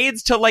had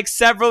AIDS till like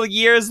several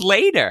years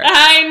later.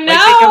 I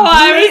know.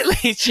 Like, they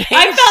completely changed it.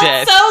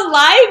 I felt so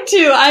lied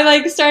to. I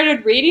like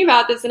started reading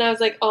about this, and I was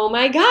like, oh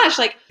my gosh,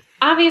 like.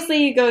 Obviously,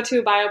 you go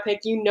to a biopic,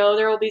 you know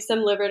there will be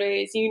some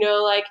liberties. You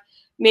know, like,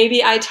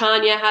 maybe I,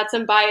 Tonya, had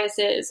some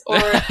biases. Or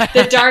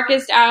The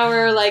Darkest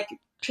Hour, like,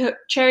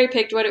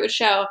 cherry-picked what it would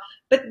show.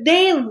 But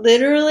they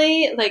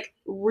literally, like,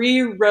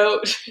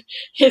 rewrote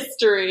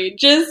history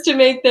just to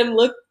make them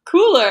look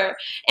cooler.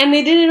 And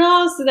they did it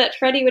all so that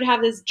Freddie would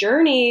have this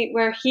journey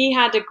where he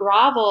had to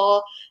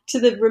grovel to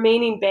the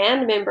remaining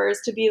band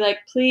members to be like,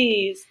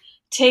 please,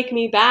 take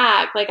me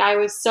back. Like, I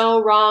was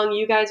so wrong.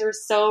 You guys were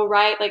so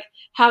right. Like,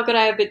 how could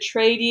I have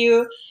betrayed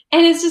you?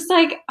 And it's just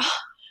like,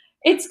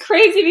 it's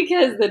crazy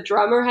because the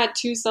drummer had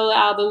 2 solo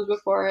albums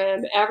before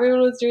him.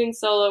 Everyone was doing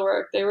solo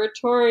work. They were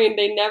touring.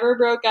 They never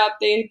broke up.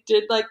 They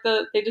did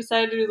they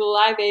decided to do the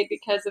Live Aid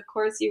because of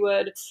course you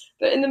would.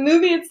 But in the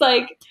movie, it's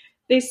like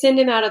they send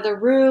him out of the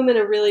room in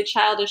a really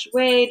childish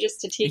way just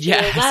to teach him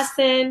a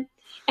lesson.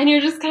 And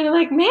you're just kind of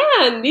like,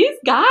 man, these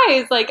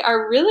guys like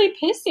are really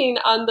pissing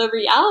on the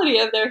reality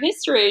of their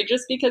history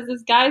just because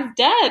this guy's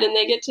dead and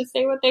they get to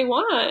say what they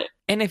want.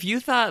 And if you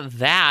thought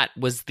that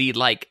was the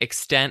like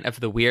extent of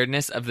the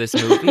weirdness of this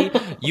movie,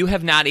 you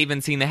have not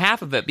even seen the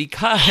half of it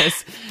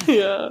because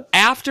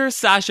after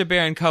Sacha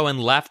Baron Cohen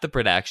left the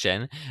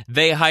production,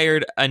 they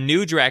hired a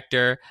new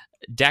director,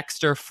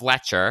 Dexter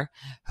Fletcher,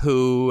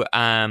 who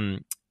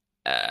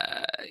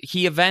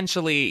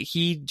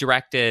he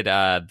directed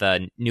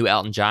the new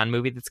Elton John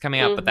movie that's coming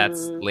out, but that's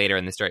later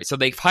in the story. So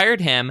they've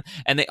hired him,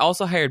 and they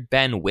also hired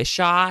Ben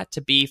Whishaw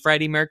to be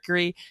Freddie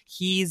Mercury.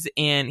 He's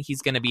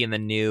going to be in the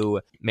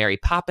new Mary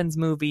Poppins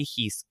movie.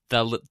 He's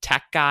the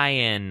tech guy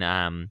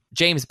in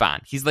James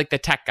Bond. He's like the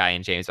tech guy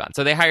in James Bond.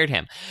 So they hired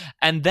him.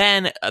 And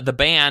then the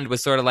band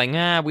was sort of like,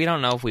 we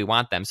don't know if we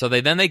want them. So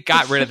they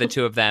got rid of the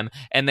two of them,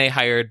 and they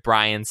hired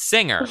Bryan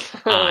Singer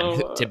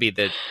on to be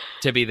the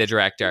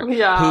director,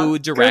 who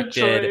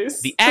directed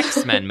the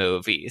X-Men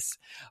movies.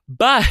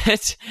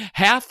 But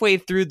halfway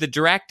through the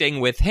directing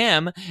with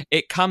him,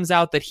 it comes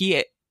out that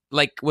he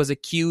was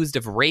accused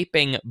of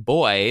raping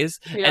boys.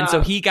 Yeah. And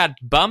so he got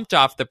bumped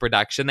off the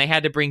production. They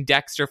had to bring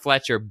Dexter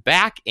Fletcher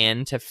back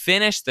in to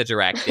finish the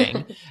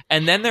directing.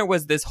 And then there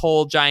was this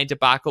whole giant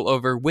debacle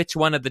over which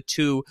one of the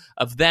two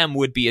of them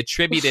would be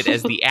attributed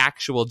as the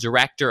actual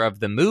director of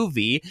the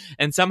movie.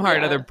 And somehow or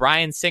another,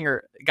 Bryan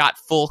Singer got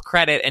full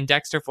credit, and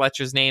Dexter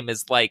Fletcher's name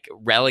is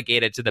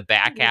relegated to the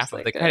back half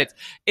of the credits.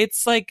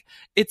 It's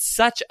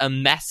such a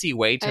messy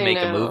way to make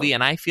a movie.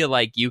 And I feel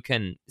like you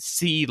can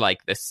see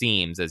the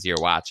seams as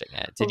you're watching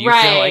it. Did you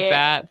feel like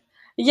that?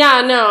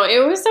 Yeah, no,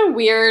 it was a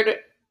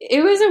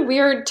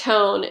weird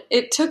tone.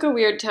 It took a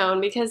weird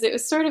tone because it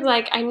was sort of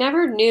I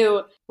never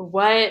knew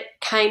what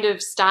kind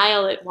of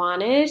style it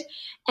wanted.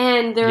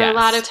 And there were a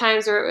lot of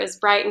times where it was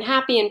bright and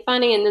happy and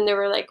funny, and then there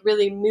were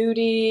really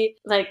moody,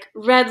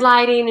 red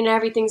lighting and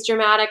everything's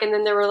dramatic, and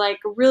then there were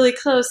really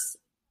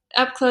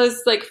up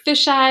close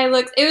fisheye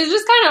looks. It was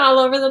just kind of all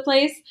over the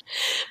place.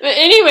 But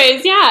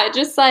anyways,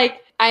 just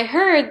I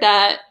heard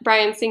that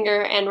Bryan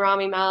Singer and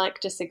Rami Malek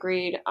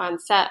disagreed on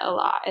set a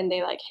lot, and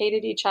they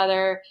hated each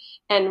other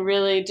and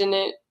really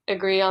didn't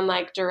agree on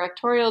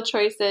directorial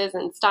choices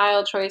and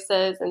style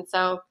choices. And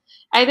so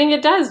I think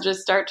it does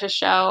just start to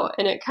show,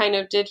 and it kind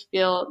of did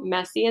feel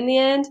messy in the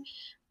end.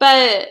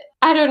 But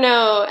I don't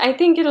know. I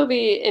think it'll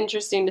be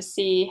interesting to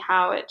see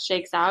how it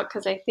shakes out,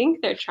 because I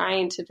think they're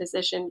trying to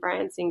position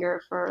Bryan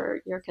Singer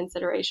for your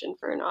consideration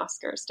for an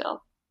Oscar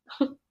still.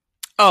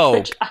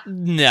 Oh,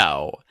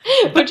 no.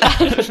 Which I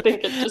don't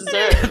think it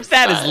deserves.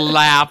 That is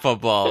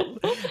laughable.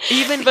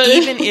 Even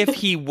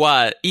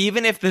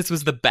if this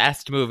was the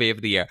best movie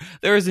of the year,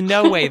 there is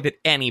no way that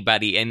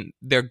anybody in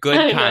their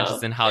good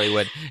conscience in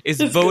Hollywood is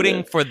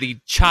voting for the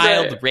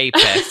child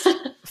rapist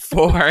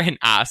for an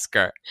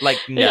Oscar. No.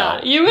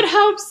 Yeah, you would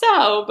hope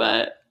so,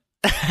 but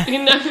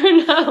you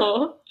never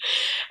know.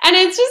 And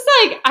it's just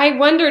I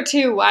wonder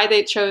too why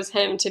they chose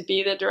him to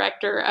be the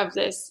director of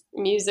this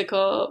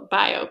musical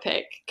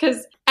biopic.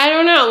 Because I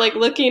don't know,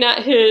 looking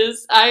at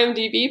his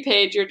IMDb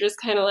page, you're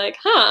just kind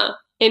of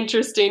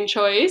interesting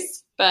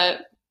choice.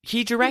 But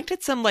he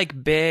directed some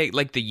big,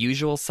 The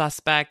Usual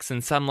Suspects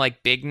and some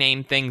big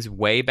name things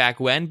way back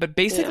when, but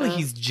basically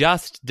he's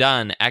just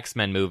done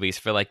X-Men movies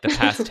for the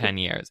past 10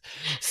 years.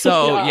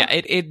 So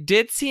it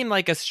did seem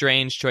like a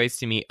strange choice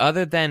to me,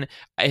 other than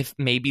if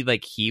maybe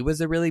he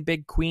was a really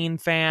big Queen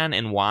fan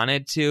and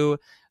wanted to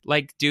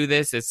do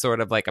this as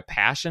sort of a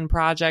passion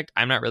project.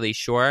 I'm not really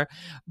sure,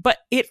 but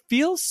it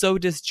feels so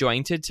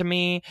disjointed to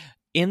me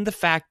in the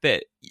fact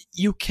that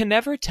you can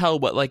never tell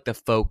what the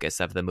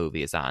focus of the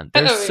movie is on.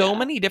 There's so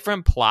many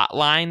different plot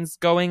lines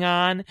going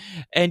on,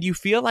 and you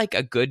feel like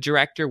a good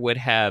director would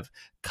have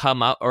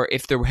come up, or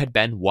if there had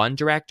been one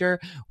director,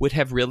 would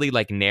have really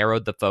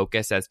narrowed the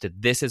focus as to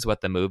this is what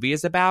the movie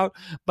is about.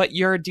 But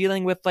you're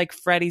dealing with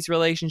Freddie's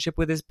relationship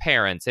with his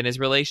parents and his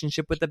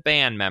relationship with the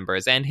band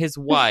members and his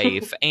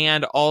wife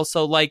and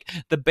also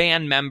the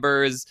band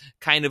members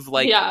kind of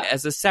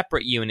as a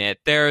separate unit.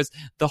 There's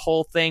the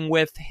whole thing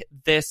with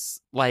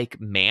this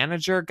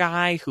manager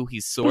guy who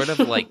he's sort of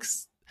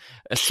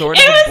a sort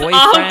of it was boyfriend.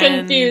 All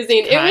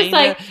confusing. Kinda.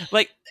 It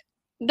was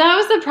that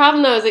was the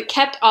problem, though, is it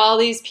kept all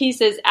these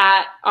pieces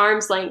at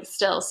arm's length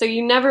still. So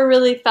you never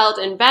really felt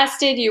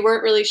invested. You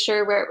weren't really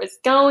sure where it was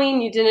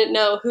going. You didn't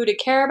know who to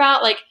care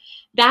about.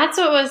 That's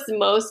what was the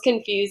most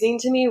confusing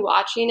to me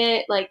watching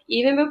it.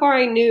 Even before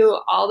I knew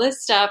all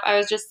this stuff, I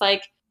was just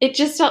it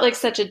just felt like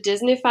such a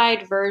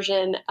Disney-fied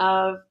version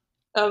of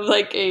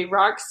a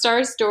rock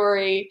star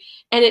story.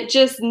 And it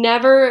just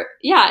never,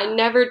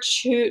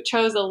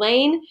 chose a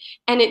lane.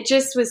 And it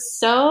just was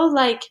so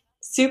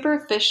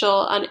superficial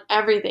on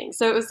everything.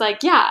 So it was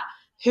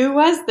who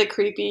was the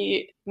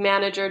creepy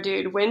manager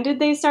dude? When did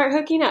they start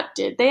hooking up?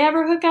 Did they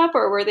ever hook up,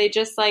 or were they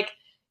just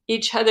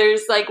each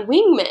other's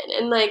wingmen?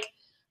 And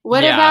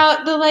what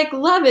about the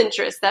love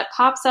interest that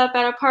pops up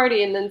at a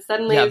party and then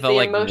suddenly is the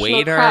emotional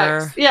waiter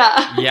crux?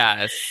 Yeah.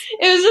 Yes.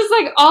 It was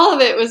just all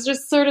of it was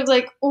just sort of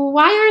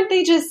why aren't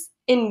they just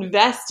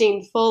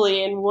investing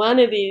fully in one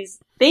of these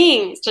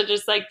things to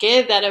just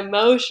give that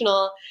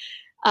emotional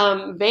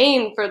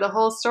vein for the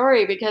whole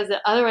story, because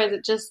otherwise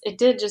it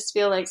did just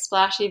feel like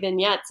splashy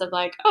vignettes of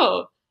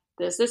oh,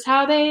 this is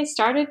how they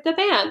started the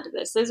band.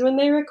 This is when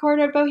they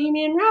recorded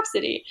Bohemian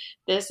Rhapsody.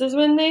 This is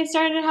when they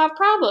started to have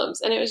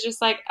problems. And it was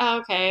just oh,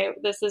 okay,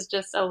 this is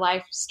just a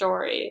life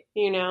story,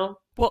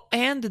 Well,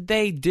 and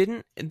they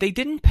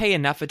didn't pay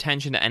enough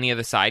attention to any of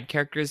the side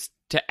characters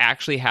to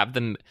actually have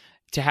them,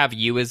 to have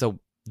you as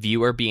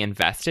viewer be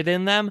invested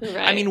in them. Right.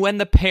 I mean, when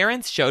the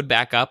parents showed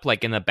back up,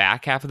 like in the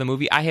back half of the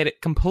movie, I had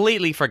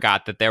completely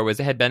forgot that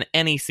had been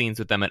any scenes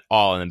with them at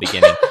all in the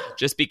beginning,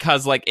 just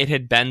because like it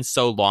had been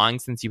so long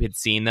since you had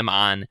seen them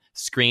on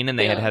screen, and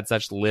they had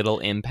such little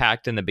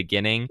impact in the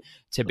beginning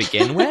to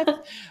begin with.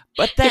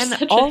 But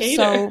then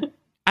also,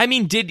 I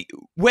mean,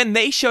 when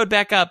they showed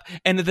back up,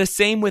 and the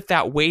same with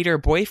that waiter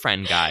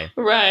boyfriend guy,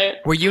 right?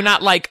 Were you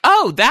not like,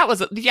 oh, that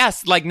was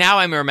yes, like now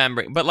I'm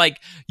remembering, but like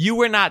you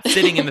were not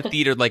sitting in the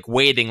theater like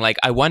waiting, like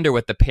I wonder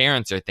what the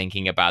parents are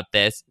thinking about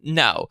this?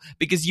 No,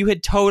 because you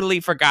had totally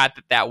forgot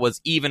that was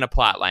even a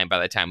plot line by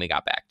the time we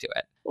got back to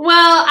it.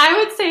 Well, I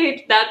would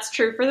say that's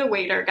true for the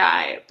waiter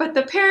guy, but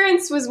the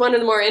parents was one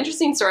of the more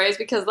interesting stories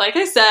because, like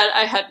I said,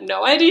 I had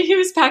no idea he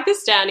was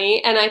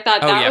Pakistani, and I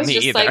thought that was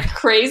just like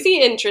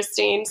crazy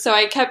interesting. So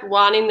I kept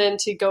wanting them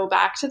to go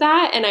back to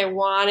that, and I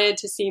wanted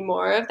to see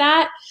more of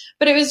that.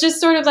 But it was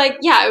just sort of like,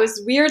 it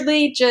was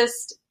weirdly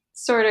just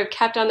sort of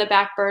kept on the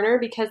back burner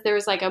because there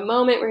was like a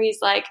moment where he's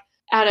like,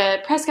 at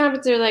a press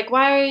conference, they're like,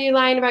 why are you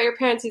lying about your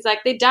parents? He's like,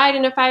 they died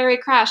in a fiery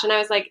crash. And I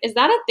was like, is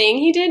that a thing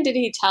he did? Did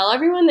he tell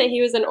everyone that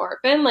he was an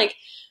orphan? Like,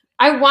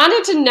 I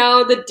wanted to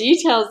know the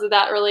details of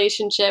that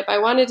relationship. I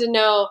wanted to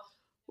know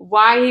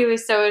why he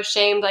was so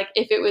ashamed, like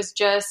if it was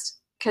just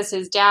because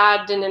his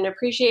dad didn't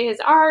appreciate his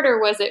art,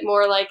 or was it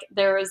more like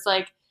there was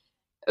like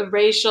a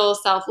racial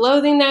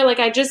self-loathing there? Like,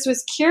 I just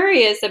was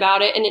curious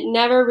about it, and it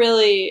never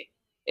really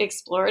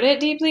explored it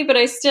deeply, but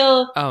I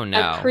still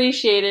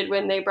appreciated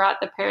when they brought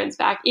the parents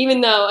back,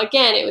 even though,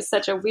 again, it was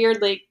such a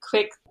weirdly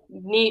quick,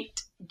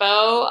 neat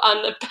bow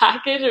on the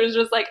package. It was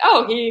just like,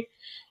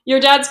 your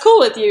dad's cool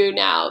with you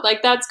now.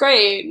 Like, that's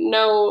great.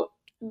 No,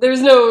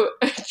 there's no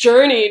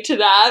journey to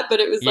that, but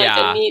it was like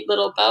a neat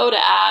little bow to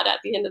add at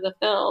the end of the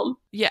film.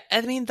 Yeah,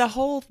 I mean, the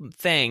whole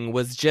thing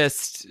was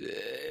just,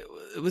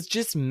 it was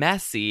just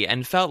messy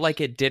and felt like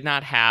it did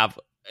not have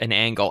an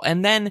angle.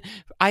 And then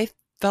I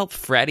felt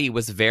Freddy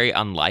was very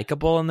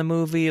unlikable in the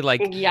movie.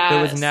 Like,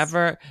 there was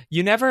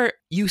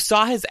you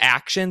saw his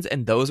actions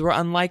and those were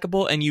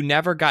unlikable, and you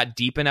never got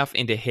deep enough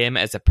into him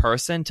as a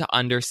person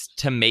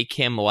to make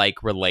him like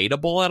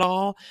relatable at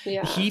all.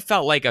 Yeah. He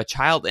felt like a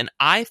child, and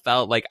I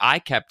felt like I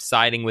kept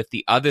siding with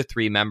the other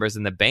three members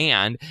in the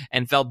band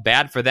and felt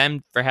bad for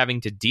them for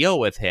having to deal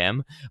with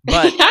him.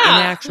 But in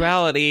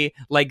actuality,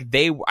 like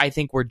I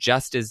think were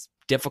just as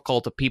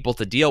difficult people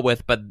to deal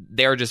with, but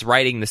they're just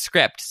writing the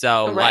script.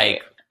 So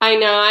like, I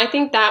know. I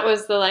think that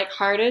was the like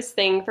hardest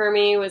thing for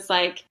me, was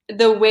like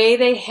the way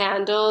they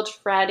handled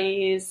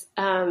Freddy's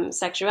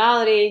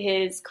sexuality,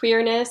 his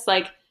queerness.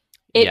 Like,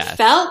 it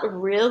felt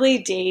really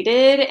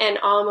dated and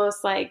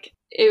almost like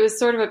it was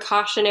sort of a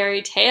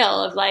cautionary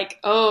tale of like,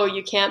 oh,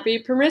 you can't be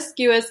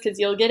promiscuous because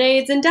you'll get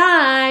AIDS and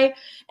die.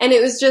 And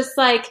it was just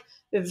like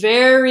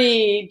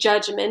very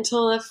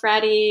judgmental of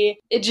Freddy.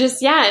 It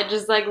just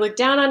like looked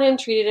down on him,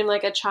 treated him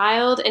like a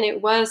child. And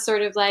it was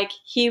sort of like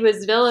he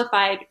was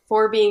vilified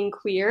for being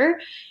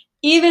queer,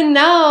 even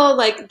though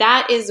like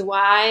that is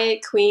why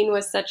Queen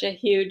was such a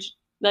huge,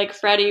 like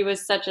Freddy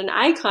was such an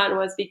icon,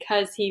 was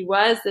because he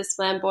was this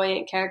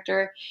flamboyant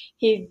character.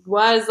 He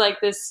was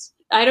like this,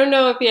 I don't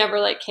know if he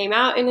ever like came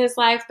out in his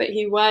life, but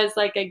he was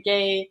like a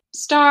gay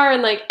star,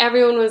 and like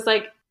everyone was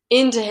like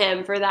into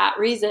him for that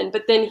reason.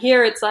 But then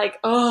here it's like,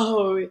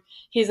 oh,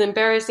 he's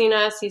embarrassing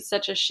us. He's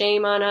such a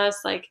shame on us.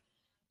 Like,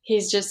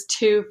 he's just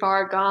too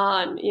far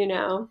gone, you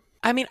know?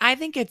 I mean, I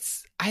think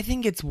it's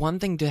one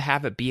thing to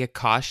have it be a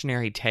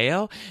cautionary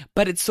tale,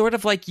 but it's sort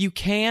of like you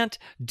can't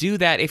do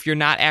that if you're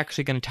not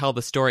actually going to tell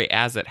the story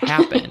as it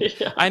happened.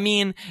 I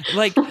mean,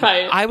 like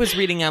I was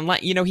reading online,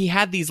 you know, he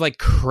had these like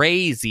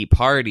crazy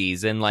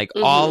parties and like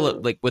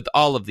all like with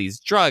all of these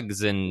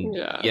drugs and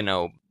you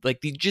know, like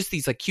just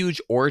these like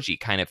huge orgy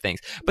kind of things,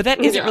 but that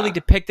isn't really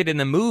depicted in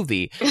the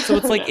movie. So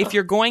it's like if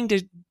you're going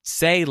to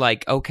say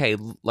like, okay,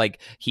 like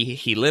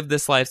he lived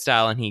this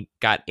lifestyle and he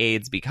got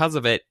AIDS because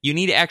of it, you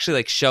need to actually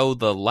like show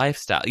the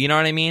lifestyle. You know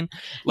what I mean?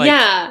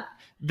 Like,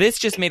 this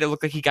just made it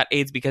look like he got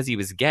AIDS because he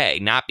was gay,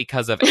 not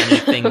because of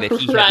anything that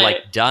he had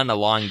like done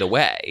along the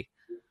way.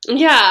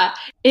 Yeah,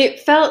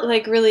 it felt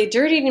like really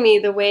dirty to me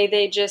the way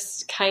they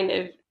just kind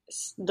of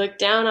looked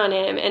down on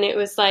him, and it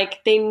was like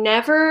they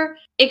never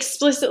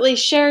explicitly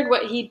shared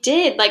what he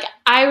did. Like,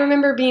 I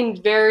remember being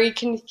very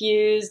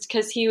confused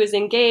because he was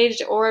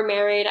engaged or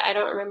married, I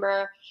don't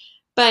remember,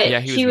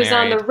 but he was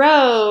on the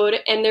road,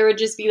 and there would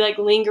just be like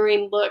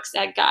lingering looks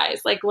at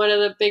guys. Like, one of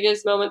the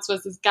biggest moments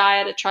was this guy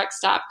at a truck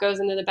stop goes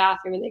into the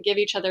bathroom and they give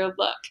each other a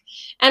look,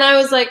 and I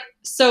was like,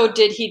 so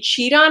did he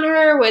cheat on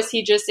her? Was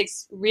he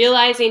just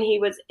realizing he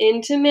was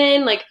into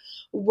men? Like,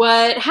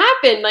 what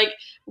happened? Like,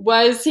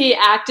 was he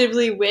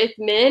actively with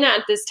men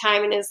at this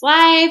time in his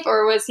life,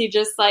 or was he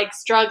just like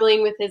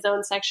struggling with his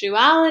own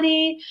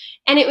sexuality?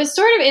 And it was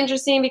sort of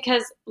interesting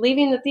because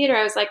leaving the theater,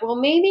 I was like, well,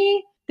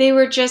 maybe they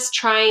were just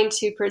trying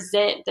to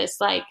present this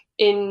like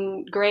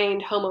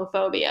ingrained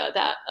homophobia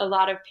that a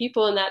lot of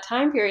people in that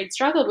time period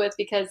struggled with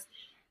because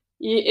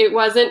it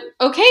wasn't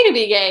okay to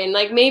be gay. And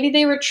like maybe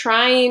they were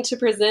trying to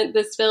present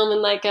this film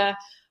in like a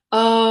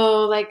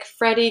oh, like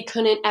Freddie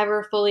couldn't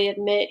ever fully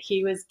admit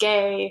he was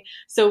gay,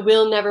 so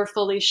we'll never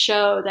fully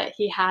show that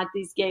he had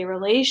these gay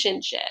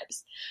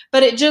relationships.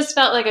 But it just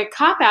felt like a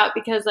cop out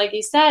because, like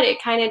you said,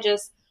 it kind of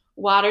just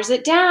waters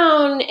it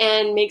down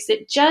and makes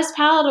it just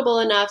palatable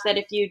enough that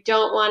if you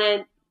don't want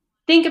to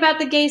think about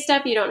the gay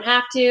stuff, you don't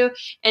have to.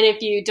 And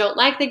if you don't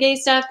like the gay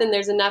stuff, then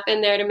there's enough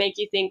in there to make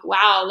you think,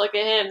 wow, look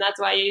at him. That's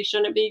why you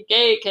shouldn't be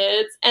gay,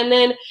 kids. And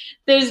then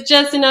there's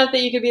just enough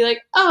that you could be like,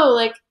 oh,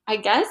 like, I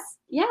guess,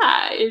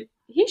 yeah,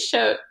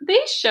 they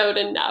showed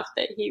enough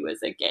that he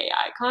was a gay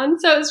icon.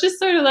 So it's just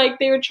sort of like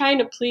they were trying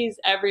to please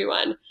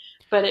everyone,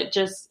 but it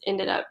just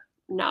ended up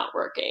not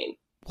working.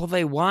 Well,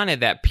 they wanted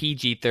that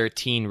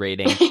PG-13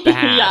 rating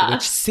bad, Yeah.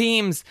 which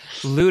seems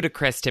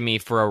ludicrous to me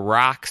for a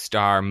rock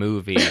star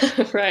movie.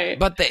 Right.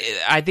 But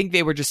I think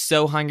they were just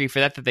so hungry for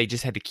that they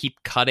just had to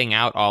keep cutting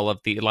out all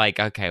of the,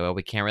 like, okay, well,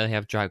 we can't really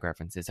have drug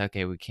references.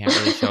 Okay, we can't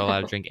really show a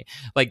lot of drinking.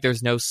 Like,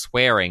 there's no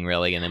swearing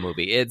really in the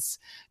movie. It's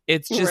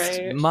just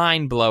Right.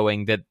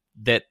 mind-blowing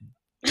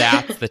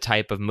that's the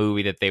type of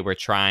movie that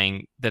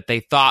they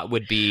thought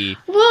would be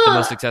the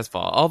most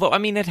successful. Although, I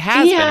mean, it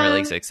has been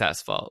really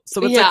successful.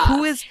 So it's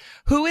like,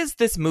 who is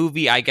this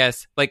movie, I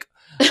guess, like,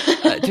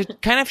 to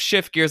kind of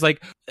shift gears,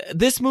 like,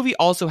 this movie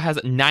also has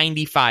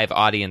 95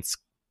 audience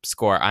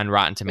score on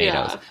Rotten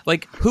Tomatoes. Yeah.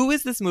 Like, who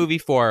is this movie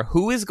for?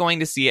 Who is going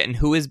to see it? And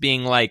who is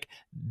being like,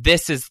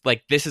 this is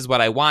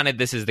what I wanted.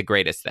 This is the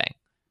greatest thing.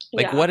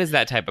 Like, what is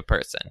that type of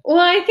person? Well,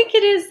 I think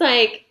it is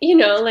like, you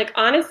know, like,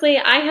 honestly,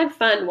 I had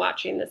fun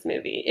watching this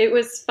movie. It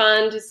was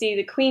fun to see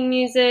the Queen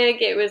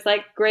music. It was,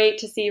 like, great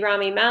to see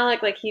Rami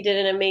Malek. Like, he did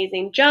an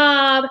amazing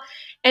job.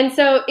 And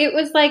so it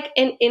was, like,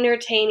 an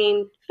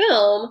entertaining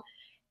film.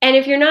 And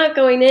if you're not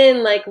going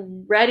in, like,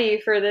 ready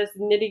for this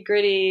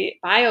nitty-gritty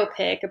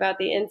biopic about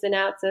the ins and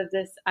outs of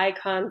this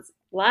icon's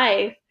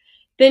life,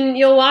 then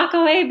you'll walk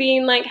away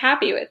being, like,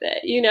 happy with it,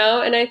 you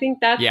know? And I think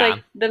that's,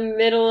 like, the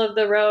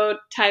middle-of-the-road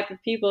type of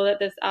people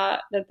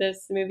that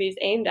this movie's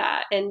aimed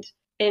at. And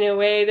in a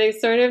way, they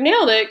sort of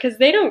nailed it, because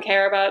they don't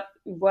care about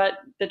what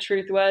the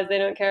truth was. They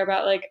don't care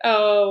about, like,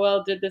 oh,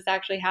 well, did this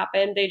actually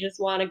happen? They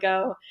just want to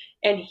go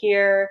and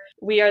hear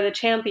 "We Are the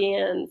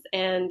Champions"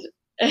 and,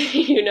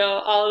 you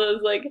know, all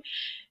those, like,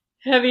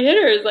 heavy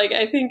hitters. Like,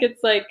 I think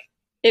it's, like,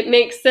 it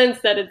makes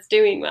sense that it's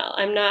doing well.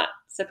 I'm not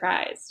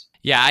surprised.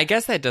 Yeah, I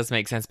guess that does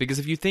make sense, because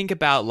if you think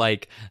about,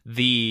 like,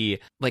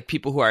 the, like,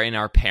 people who are in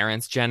our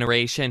parents'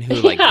 generation who,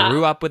 like,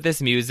 grew up with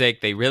this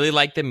music, they really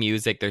like the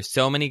music, there's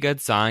so many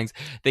good songs,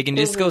 they can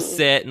just go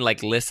sit and,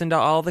 like, listen to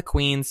all the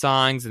Queen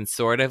songs and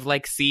sort of,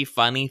 like, see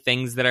funny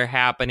things that are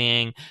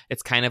happening.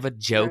 It's kind of a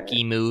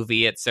jokey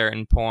movie at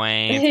certain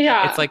points.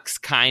 Yeah. It's, like,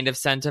 kind of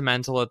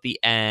sentimental at the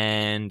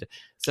end.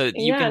 So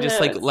you can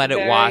just, like, let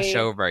it wash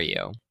over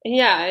you.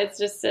 Yeah, it's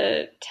just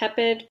a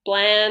tepid,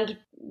 bland,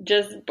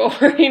 just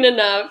boring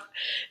enough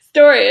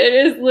story. It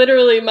is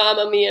literally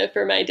Mamma Mia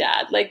for my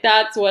dad. Like,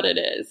 that's what it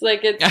is.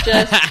 Like,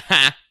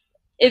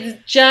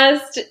 it's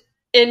just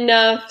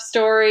enough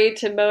story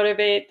to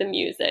motivate the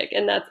music,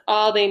 and that's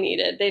all they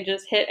needed. They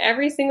just hit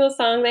every single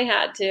song they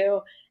had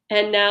to,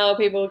 and now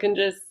people can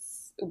just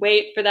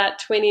wait for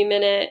that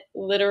 20-minute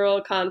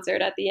literal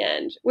concert at the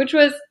end, which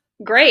was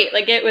great.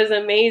 Like, it was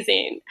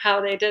amazing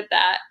how they did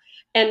that.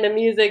 And the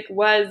music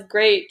was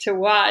great to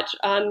watch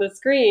on the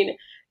screen.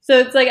 So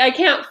it's like, I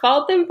can't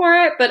fault them for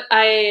it, but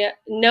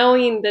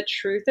knowing the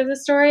truth of the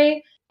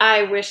story,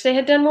 I wish they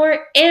had done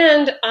more.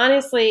 And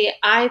honestly,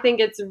 I think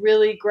it's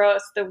really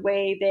gross the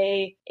way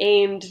they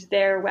aimed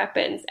their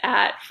weapons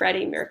at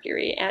Freddie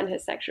Mercury and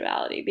his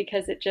sexuality,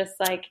 because it just,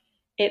 like,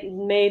 it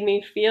made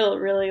me feel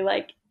really,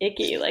 like,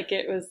 icky. Like,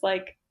 it was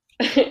like,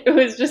 it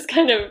was just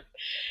kind of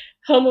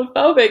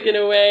homophobic in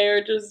a way,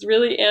 or just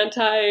really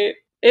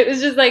it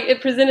was just like,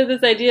 it presented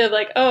this idea of,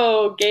 like,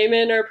 oh, gay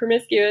men are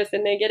promiscuous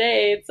and they get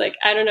AIDS. Like,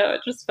 I don't know. It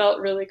just felt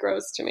really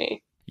gross to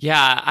me.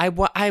 Yeah,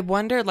 I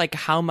wonder, like,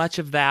 how much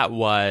of that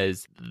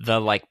was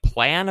the, like,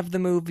 plan of the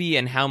movie,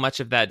 and how much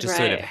of that just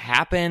sort of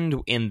happened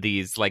in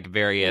these, like,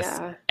 various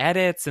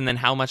edits, and then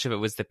how much of it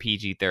was the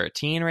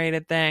PG-13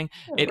 rated thing.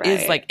 It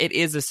is, like, it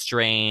is a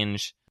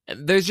strange...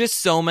 There's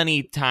just so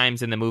many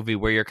times in the movie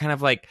where you're kind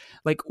of like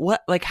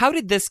what, like, how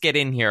did this get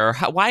in here? Or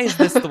why is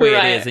this the way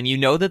it is? And you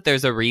know that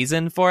there's a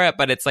reason for it,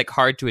 but it's, like,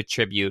 hard to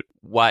attribute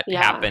what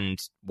happened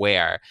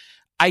where.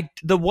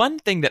 The one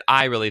thing that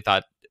I really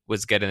thought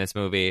was good in this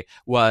movie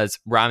was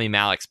Rami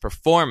Malek's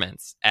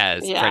performance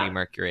as Freddie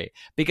Mercury.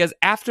 Because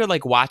after,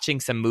 like, watching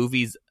some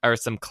movies or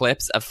some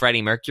clips of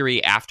Freddie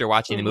Mercury after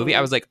watching the movie,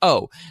 I was like,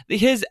 oh,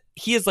 he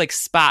is, like,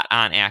 spot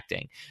on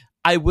acting.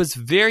 I was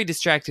very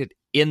distracted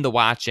in the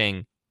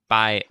watching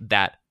by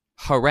that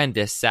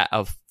horrendous set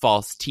of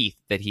false teeth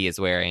that he is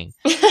wearing.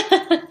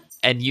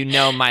 And you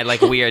know my, like,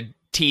 weird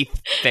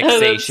teeth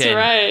fixation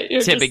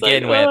to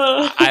begin with.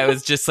 I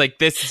was just like,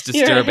 this is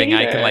disturbing.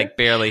 I can, like,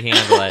 barely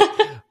handle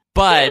it.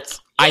 But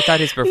I thought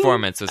his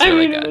performance was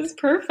really good. It was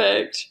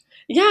perfect.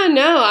 Yeah,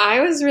 no, I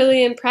was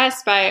really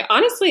impressed by,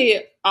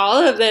 honestly,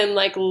 all of them,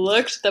 like,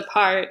 looked the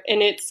part,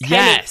 and it's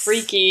kind of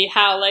freaky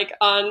how, like,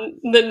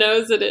 on the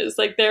nose it is.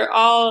 Like, they're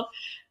all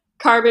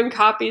carbon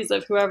copies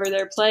of whoever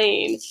they're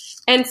playing.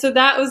 And so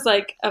that was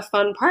like a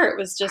fun part,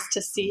 was just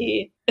to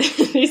see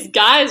these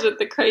guys with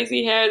the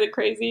crazy hair, the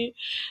crazy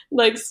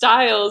like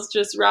styles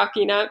just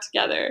rocking out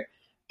together.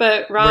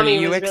 But Rami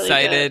was really good. Were you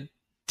excited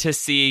to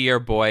see your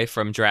boy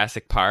from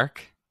Jurassic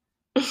Park?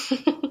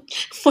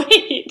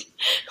 Wait,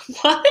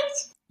 what?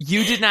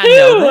 You did not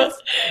know this?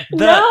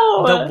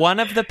 No. The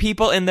one of the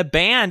people in the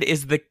band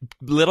is the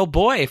little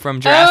boy from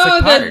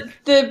Jurassic Park.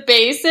 The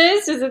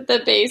bassist? Is it the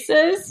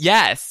bassist?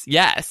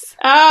 Yes.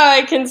 Oh,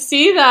 I can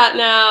see that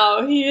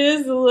now. He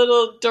is a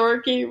little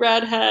dorky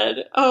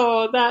redhead.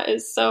 Oh, that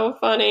is so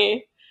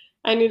funny.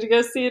 I need to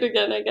go see it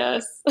again, I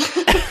guess.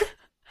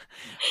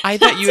 I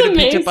thought you would have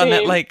picked up on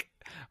that, like,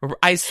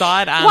 I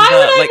saw it on why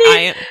would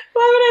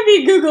I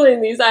be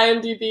Googling these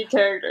IMDb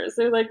characters?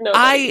 They're like, no,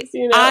 I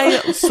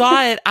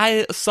saw it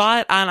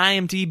on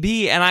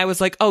IMDb, and I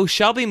was like, oh,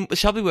 Shelby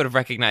would have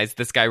recognized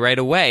this guy right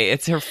away.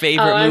 It's her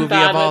favorite movie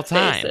of all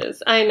time.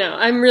 Faces. I know.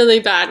 I'm really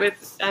bad with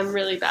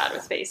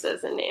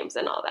faces and names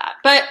and all that.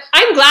 But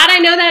I'm glad I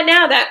know that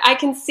now, that I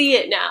can see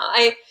it now.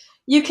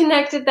 You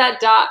connected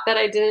that dot that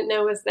I didn't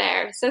know was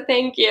there. So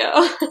thank you.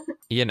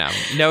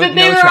 But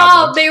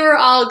they were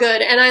all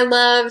good. And I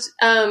loved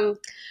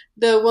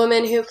the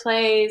woman who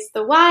plays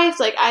the wife.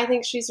 Like, I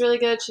think she's really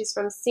good. She's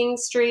from Sing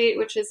Street,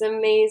 which is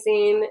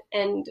amazing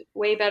and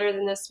way better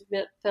than this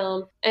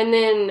film. And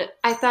then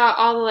I thought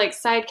all the like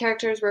side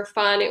characters were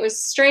fun. It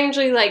was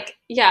strangely like,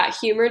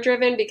 humor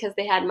driven, because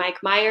they had Mike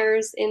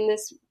Myers in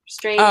this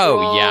strange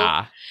role.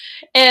 Yeah.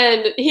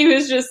 And he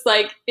was just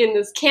like in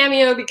this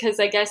cameo because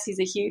I guess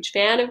he's a huge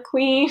fan of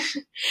Queen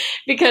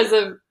because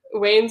of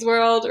Wayne's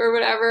World or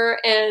whatever.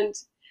 And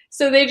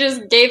so they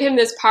just gave him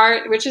this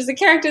part, which is a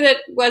character that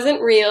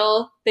wasn't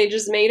real. They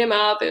just made him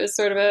up. It was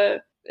sort of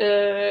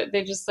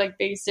they just like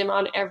based him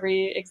on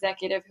every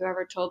executive who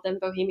ever told them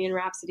Bohemian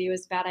Rhapsody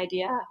was a bad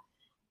idea.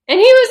 And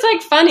he was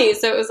like funny.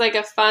 So it was like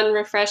a fun,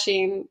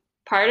 refreshing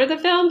part of the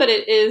film, but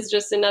it is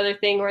just another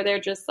thing where they're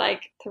just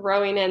like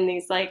throwing in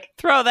these like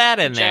throw that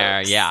in jokes.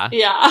 there. Yeah.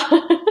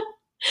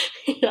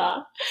 Yeah.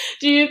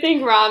 Do you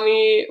think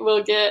Rami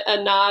will get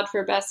a nod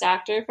for Best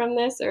Actor from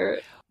this, or?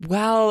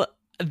 Well,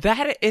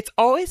 it's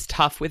always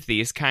tough with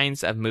these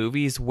kinds of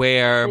movies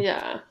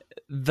where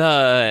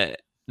the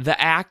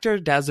actor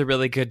does a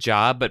really good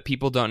job, but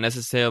people don't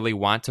necessarily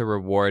want to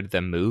reward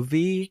the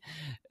movie.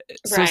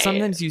 So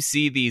sometimes you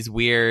see these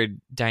weird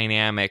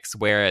dynamics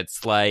where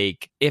it's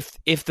like, if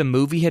the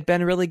movie had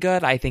been really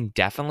good, I think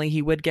definitely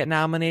he would get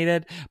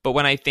nominated. But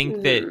when I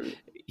think that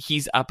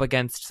he's up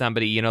against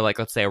somebody, like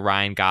let's say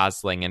Ryan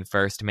Gosling in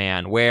First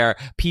Man, where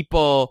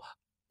people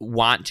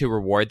want to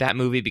reward that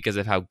movie because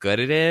of how good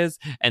it is,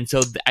 and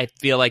so I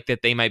feel like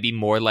that they might be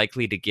more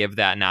likely to give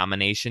that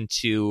nomination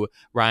to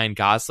Ryan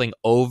Gosling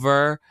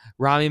over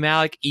Rami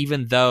Malek,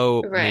 even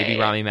though maybe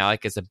Rami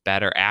Malek is a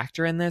better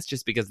actor in this,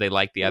 just because they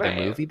like the other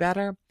movie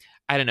better.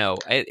 I don't know.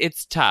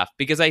 It's tough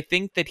because I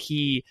think that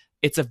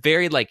it's a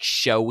very like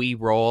showy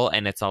role,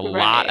 and it's a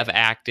lot of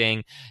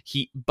acting.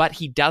 But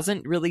he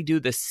doesn't really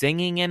do the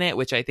singing in it,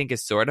 which I think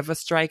is sort of a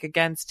strike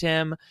against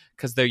him,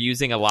 because they're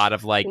using a lot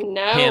of like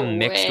him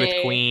mixed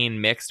with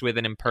Queen, mixed with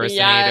an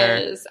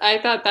impersonator. Yes, I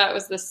thought that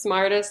was the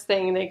smartest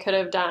thing they could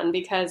have done,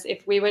 because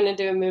if we went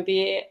into a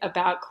movie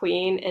about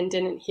Queen and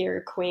didn't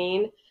hear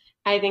Queen,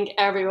 I think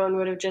everyone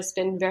would have just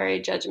been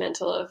very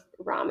judgmental of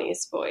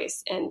Rami's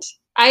voice. And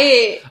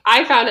I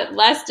found it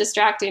less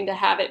distracting to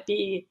have it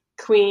be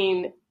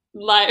Queen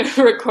live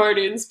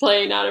recordings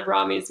playing out of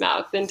Rami's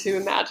mouth than to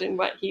imagine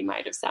what he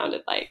might have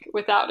sounded like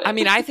without it. I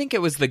mean, I think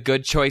it was the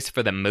good choice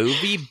for the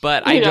movie,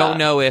 but I don't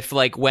know if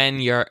like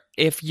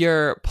if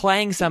you're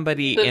playing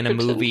somebody in a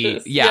movie,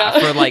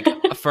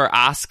 for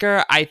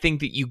Oscar, I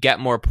think that you get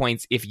more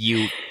points if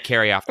you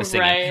carry off the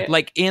singing. Right.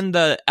 Like in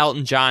the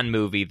Elton John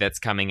movie that's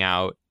coming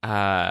out,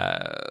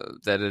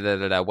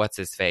 what's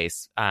his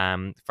face?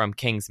 From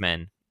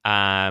Kingsman.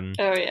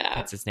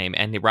 What's his name?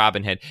 And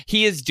Robin Hood.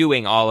 He is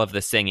doing all of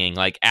the singing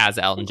like as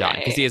Elton John,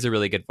 because he has a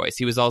really good voice.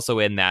 He was also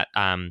in that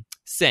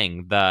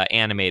Sing, the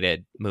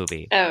animated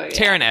movie.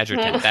 Taron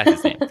Egerton, that's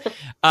his name.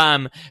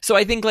 So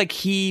I think like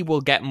he will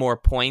get more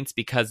points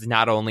because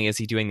not only is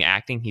he doing the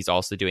acting, he's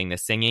also doing the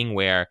singing,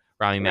 where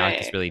Rami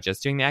Malek is really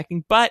just doing the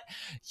acting. But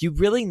you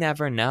really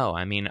never know.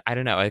 I mean, I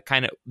don't know.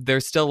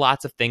 There's still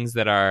lots of things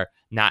that are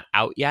not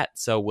out yet,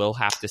 so we'll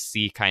have to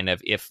see kind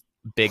of if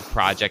big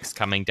projects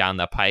coming down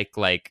the pike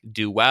like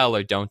do well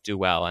or don't do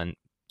well, and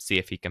see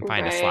if he can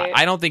find a slot.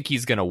 I don't think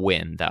he's gonna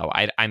win though.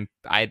 I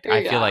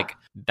feel like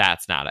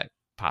that's not a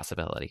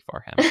possibility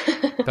for him.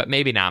 But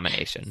maybe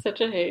nomination.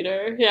 Such a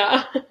hater.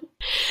 Yeah.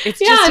 It's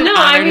just an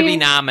honor to be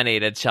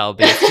nominated,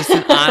 Shelby. It's just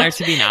an honor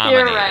to be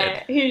nominated. You're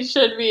right. He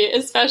should be,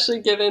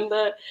 especially given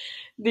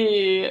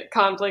the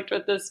conflict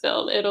with this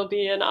film. It'll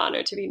be an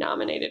honor to be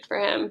nominated for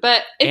him.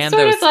 But it's and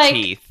sort those of like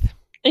teeth.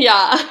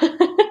 Yeah.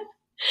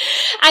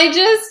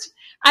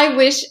 I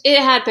wish it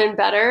had been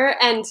better.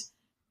 And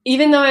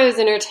even though I was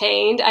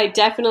entertained, I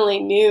definitely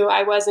knew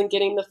I wasn't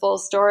getting the full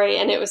story.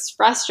 And it was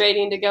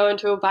frustrating to go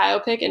into a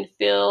biopic and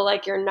feel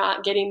like you're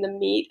not getting the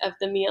meat of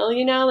the meal,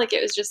 you know? Like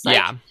it was just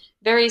like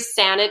very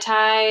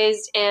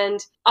sanitized. And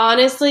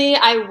honestly,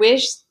 I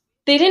wish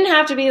they didn't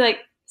have to be like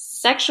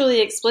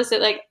sexually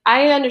explicit. Like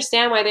I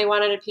understand why they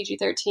wanted a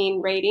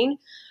PG-13 rating,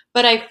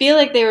 but I feel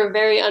like they were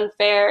very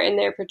unfair in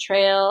their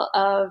portrayal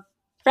of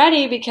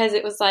Freddie, because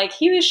it was like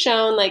he was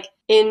shown like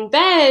in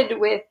bed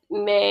with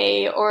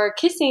May or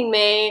kissing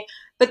May,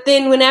 but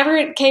then whenever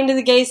it came to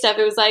the gay stuff,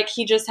 it was like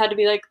he just had to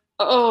be like,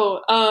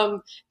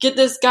 get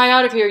this guy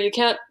out of here. You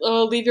can't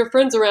leave your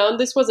friends around.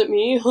 This wasn't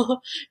me.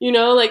 You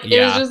know, like it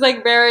was just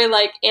like very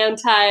like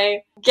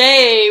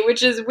anti-gay,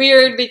 which is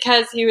weird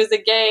because he was a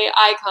gay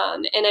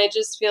icon. And I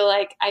just feel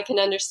like I can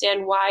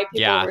understand why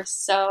people were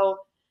so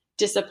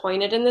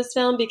disappointed in this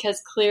film,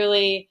 because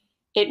clearly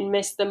it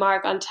missed the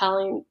mark on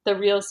telling the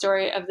real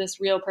story of this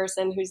real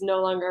person who's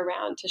no longer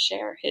around to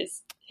share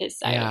his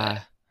side of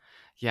it.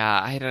 Yeah,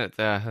 I don't.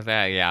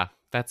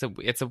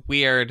 It's a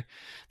weird.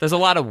 There's a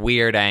lot of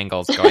weird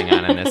angles going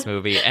on in this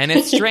movie, and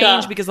it's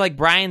strange because like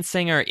Bryan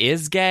Singer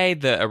is gay,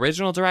 the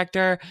original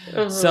director.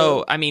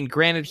 So I mean,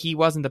 granted, he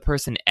wasn't the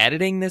person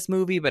editing this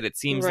movie, but it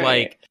seems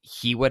like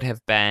he would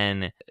have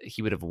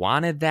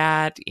wanted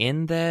that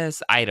in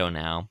this. I don't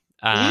know.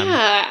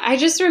 I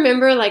just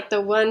remember like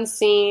the one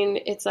scene,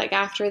 it's like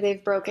after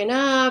they've broken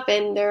up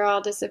and they're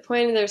all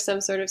disappointed, there's some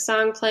sort of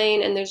song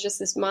playing, and there's just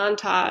this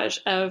montage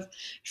of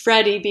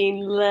Freddie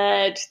being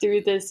led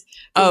through this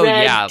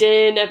red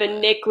den of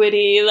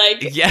iniquity, like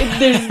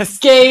there's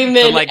gay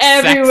men like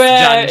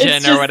everywhere. Sex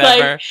dungeon or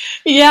whatever. Like,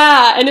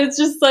 and it's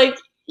just like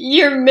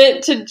you're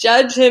meant to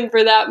judge him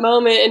for that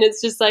moment, and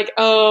it's just like,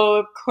 oh,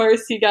 of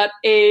course he got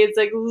AIDS,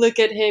 like look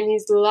at him,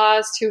 he's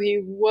lost who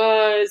he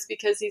was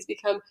because he's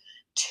become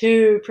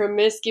too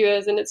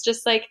promiscuous. And it's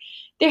just like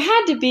there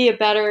had to be a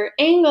better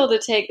angle to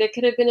take. There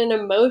could have been an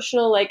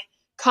emotional like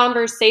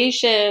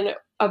conversation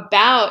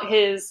about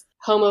his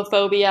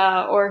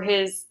homophobia or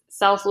his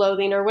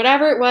self-loathing or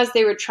whatever it was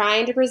they were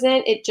trying to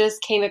present. It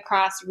just came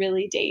across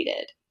really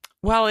dated.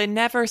 Well, it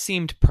never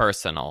seemed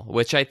personal,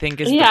 which I think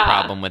is the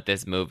problem with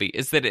this movie,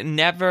 is that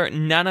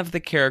none of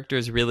the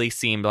characters really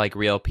seemed like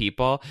real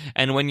people.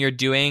 And when you're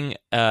doing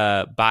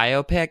a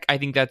biopic, I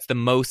think that's the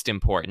most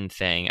important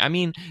thing. I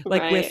mean,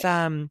 like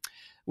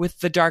with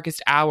The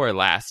Darkest Hour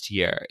last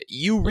year,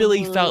 you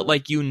really felt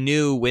like you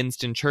knew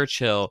Winston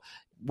Churchill.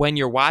 When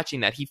you're watching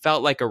that, he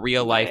felt like a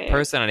real life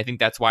person, and I think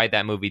that's why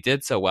that movie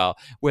did so well.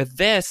 With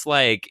this,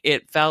 like,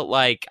 it felt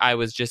like I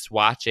was just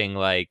watching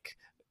like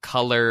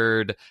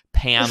colored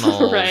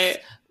panels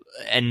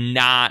and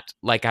not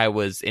like I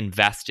was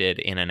invested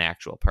in an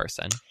actual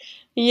person.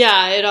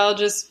 Yeah, it all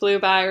just flew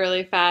by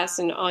really fast,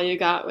 and all you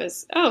got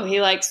was, oh,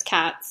 he likes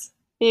cats.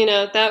 You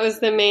know, that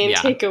was the main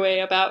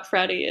takeaway about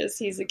Freddie, is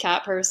he's a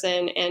cat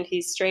person and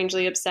he's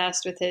strangely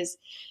obsessed with his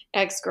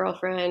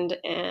ex-girlfriend.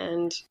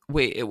 And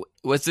wait,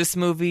 was this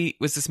movie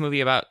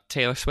about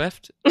Taylor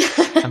Swift?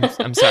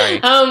 I'm sorry.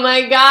 Oh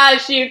my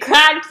gosh, you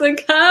cracked the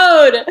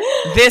code.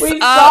 It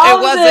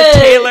was a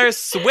Taylor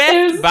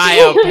Swift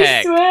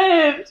biopic.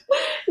 Taylor Swift.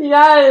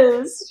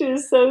 Yes, she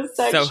was so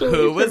sexually So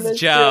who was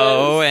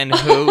Joe and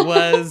who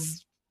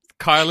was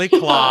Carly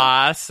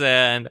Kloss?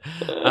 And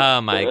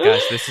oh my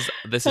gosh,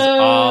 this is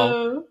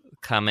all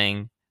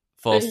coming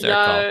full circle.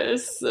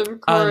 Yes, of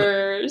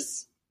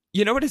course.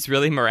 You know what is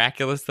really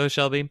miraculous, though,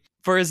 Shelby?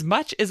 For as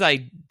much as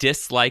I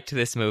disliked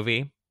this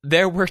movie,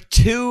 there were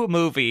two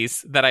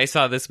movies that I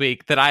saw this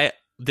week that I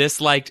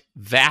disliked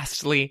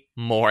vastly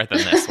more than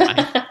this one.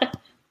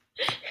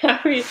 Are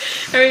we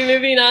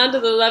moving on to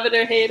the love it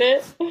or hate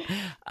it?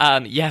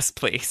 Yes,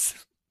 please.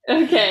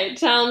 Okay,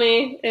 tell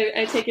me.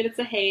 I take it it's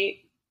a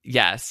hate.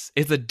 Yes,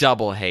 it's a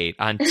double hate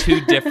on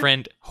two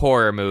different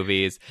horror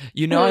movies.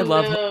 You know,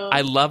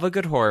 I love a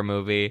good horror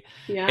movie.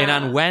 Yeah. And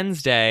on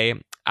Wednesday,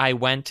 I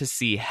went to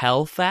see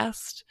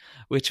Hellfest,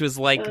 which was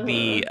like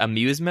the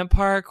amusement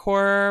park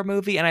horror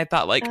movie. And I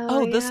thought like,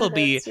 this will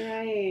be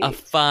a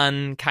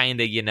fun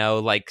kind of, you know,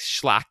 like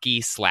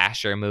schlocky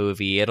slasher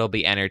movie. It'll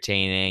be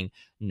entertaining.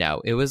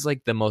 No, it was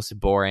like the most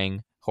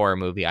boring horror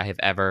movie I have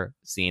ever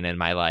seen in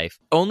my life.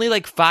 Only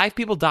like 5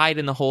 people died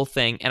in the whole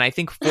thing, and I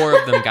think 4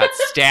 of them got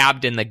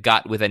stabbed in the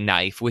gut with a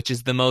knife, which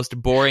is the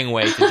most boring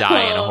way to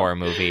die in a horror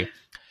movie.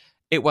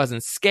 It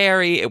wasn't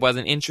scary, it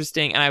wasn't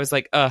interesting, and I was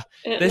like,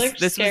 this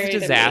was a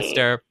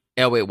disaster.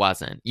 Oh, it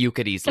wasn't. You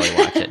could easily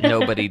watch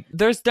it.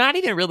 There's not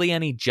even really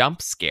any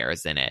jump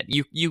scares in it.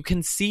 You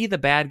can see the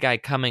bad guy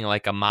coming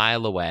like a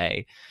mile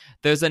away.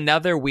 There's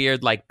another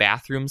weird like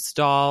bathroom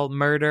stall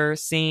murder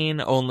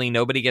scene, only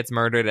nobody gets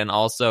murdered, and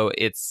also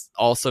it's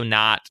also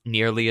not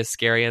nearly as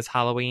scary as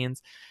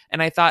Halloween's.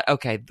 And I thought,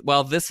 okay,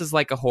 well, this is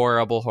like a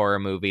horrible horror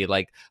movie.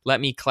 Like, let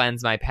me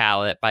cleanse my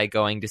palate by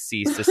going to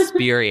see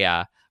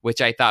Suspiria,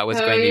 which I thought was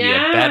going to be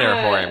a better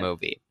horror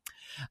movie.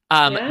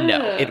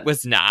 No, it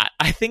was not.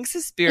 I think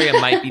Suspiria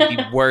might be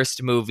the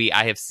worst movie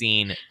I have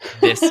seen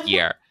this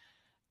year.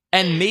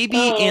 And maybe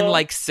in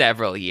like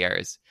several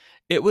years.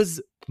 It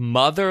was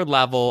mother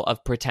level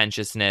of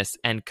pretentiousness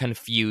and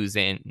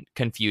confusion.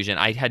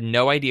 I had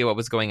no idea what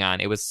was going on.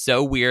 It was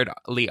so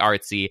weirdly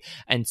artsy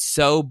and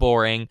so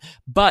boring,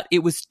 but it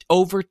was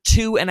over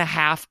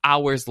 2.5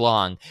 hours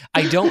long.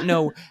 I don't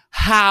know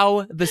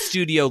how the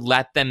studio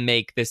let them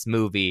make this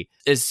movie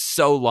is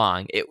so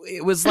long.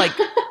 It was like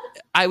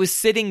I was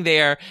sitting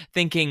there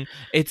thinking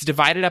it's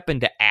divided up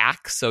into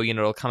acts. So,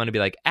 it'll come in and be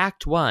like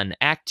act 1,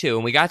 act 2.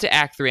 And we got to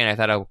act 3 and I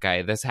thought,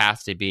 okay, this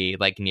has to be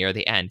like near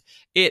the end.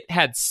 It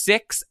had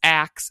 6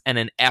 acts and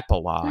an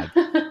epilogue.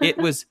 It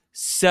was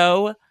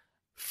so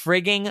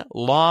frigging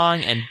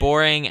long and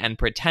boring and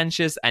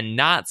pretentious and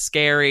not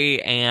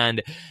scary.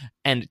 And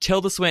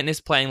Tilda Swinton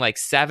is playing like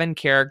 7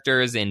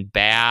 characters in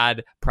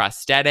bad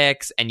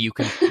prosthetics, and you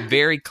can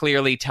very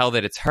clearly tell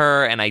that it's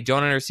her, and I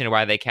don't understand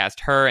why they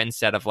cast her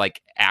instead of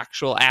like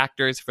actual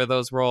actors for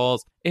those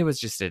roles. It was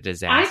just a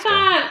disaster.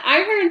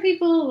 I heard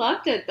people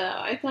loved it though.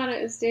 I thought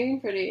it was doing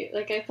pretty,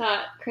 like I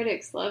thought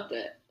critics loved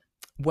it.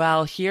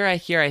 Well,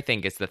 I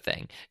think is the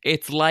thing.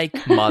 It's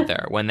like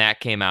Mother when that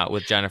came out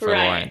with Jennifer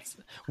Lawrence,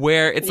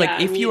 where it's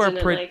like if you are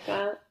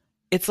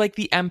it's like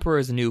The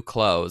Emperor's New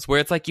Clothes, where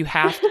it's like you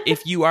have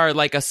if you are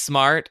like a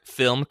smart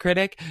film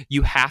critic,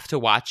 you have to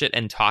watch it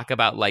and talk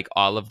about like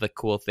all of the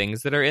cool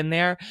things that are in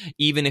there,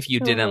 even if you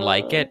didn't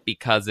like it,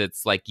 because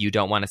it's like you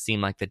don't want to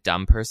seem like the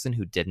dumb person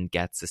who didn't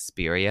get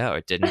Suspiria or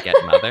didn't get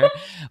Mother.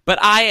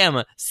 But I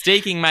am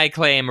staking my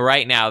claim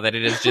right now that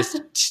it is just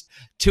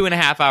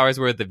 2.5 hours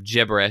worth of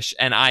gibberish,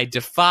 and I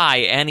defy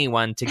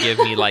anyone to give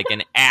me like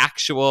an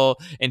actual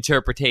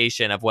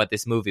interpretation of what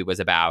this movie was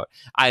about.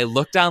 I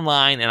looked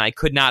online and I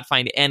could not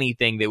find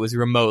anything that was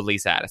remotely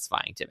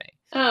satisfying to me.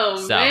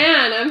 Oh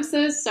man, I'm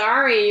so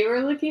sorry. You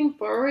were looking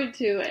forward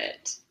to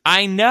it.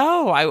 I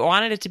know. I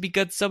wanted it to be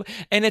good.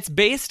 And it's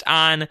based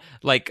on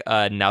like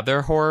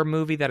another horror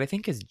movie that I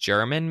think is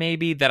German,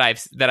 maybe that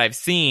I've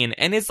seen,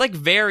 and it's like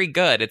very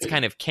good. It's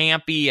kind of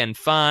campy and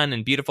fun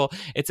and beautiful.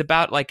 It's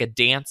about like a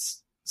dance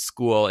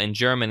school in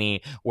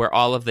Germany where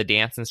all of the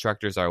dance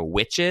instructors are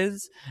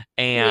witches,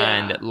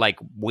 and like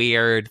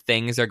weird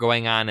things are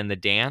going on in the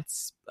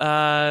dance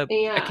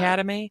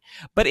academy.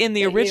 But in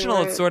the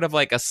original, it's sort of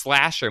like a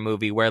slasher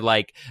movie where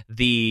like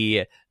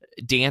the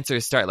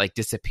dancers start like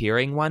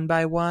disappearing one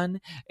by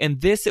one.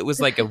 And this, it was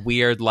like a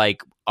weird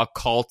like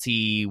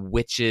occulty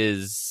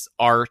witches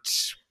art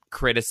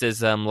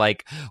criticism,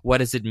 like what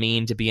does it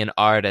mean to be an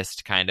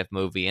artist kind of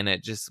movie. And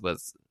it just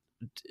was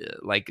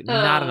like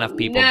not enough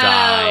people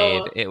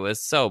died. It was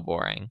so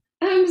boring.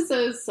 I'm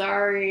so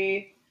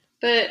sorry.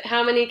 But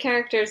how many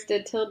characters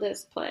did Tilda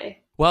play?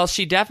 Well,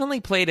 she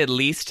definitely played at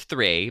least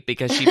 3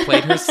 because she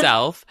played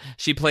herself.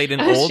 She played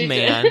an old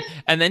man.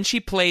 And then she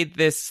played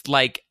this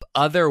like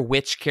other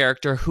witch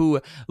character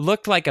who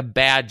looked like a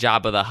bad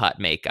Jabba the Hutt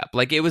makeup.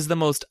 Like it was the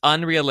most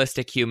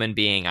unrealistic human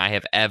being I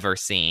have ever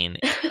seen,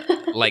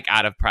 like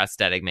out of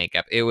prosthetic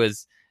makeup. It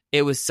was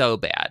so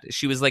bad.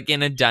 She was like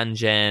in a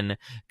dungeon,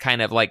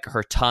 kind of like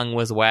her tongue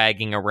was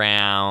wagging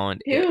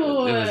around. It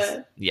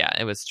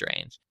was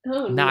strange.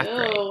 Oh, not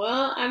great.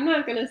 Well, I'm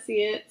not going to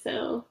see it,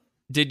 so.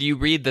 Did you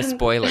read the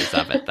spoilers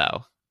of it,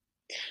 though?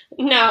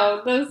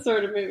 No, those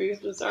sort of movies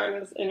just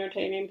aren't as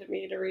entertaining to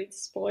me to read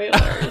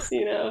spoilers,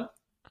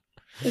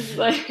 It's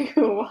like,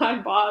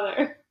 why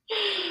bother?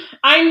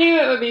 I knew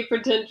it would be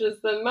pretentious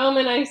the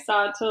moment I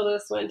saw Tilda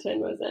Swinton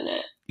was in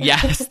it.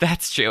 Yes,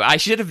 that's true. I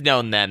should have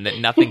known then that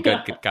nothing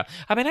good could come.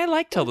 I mean, I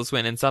like Tilda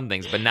Swinton in some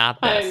things, but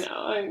not this.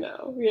 I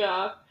know.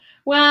 Yeah.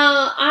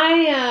 Well,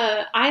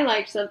 I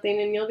liked something,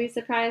 and you'll be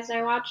surprised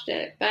I watched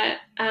it. But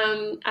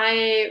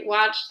I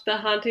watched The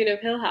Haunting of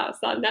Hill House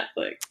on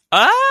Netflix.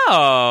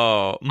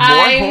 Oh, more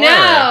I horror.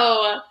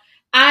 know.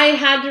 I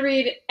had to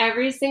read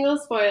every single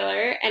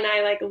spoiler, and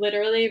I like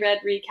literally read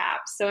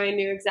recaps, so I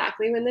knew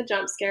exactly when the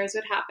jump scares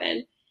would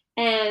happen.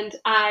 And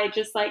I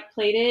just like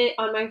played it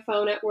on my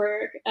phone at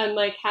work and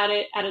like had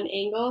it at an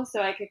angle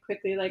so I could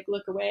quickly like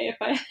look away if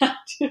I had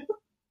to.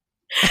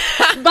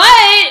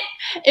 But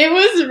it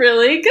was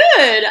really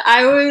good.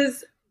 I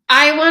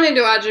wanted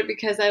to watch it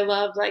because I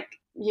love like,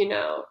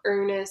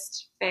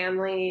 earnest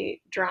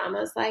family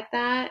dramas like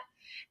that.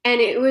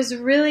 And it was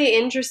really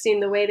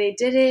interesting the way they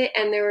did it.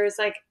 And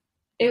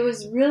it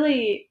was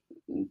really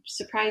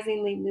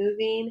surprisingly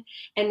moving,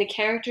 and the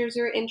characters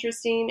are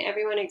interesting.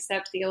 Everyone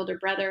except the older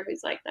brother,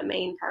 who's like the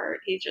main part.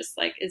 He just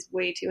like is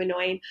way too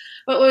annoying.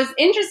 But what was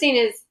interesting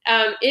is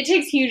it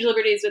takes huge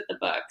liberties with the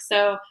book,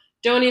 so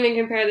don't even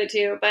compare the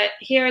two. But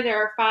here there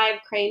are 5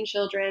 Crane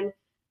children,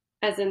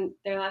 as in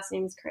their last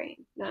name is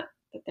Crane, not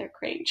that they're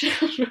Crane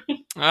children.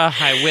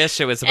 I wish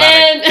it was about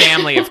a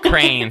family of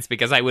cranes,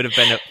 because I would have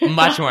been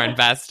much more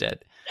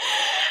invested.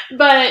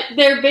 But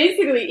they're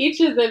basically,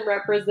 each of them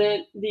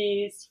represent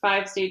these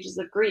 5 stages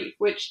of grief,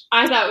 which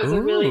I thought was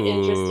a really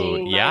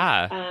interesting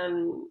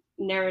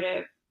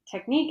narrative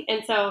technique.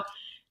 And so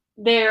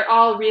they're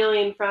all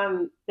reeling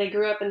from, they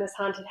grew up in this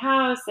haunted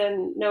house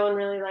and no one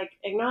really like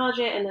acknowledged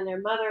it. And then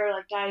their mother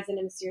like dies in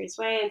a mysterious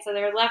way. And so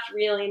they're left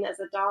reeling as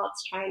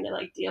adults trying to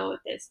like deal with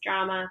this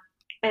drama.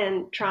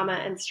 and trauma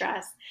and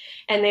stress,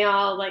 and they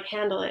all like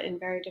handle it in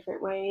very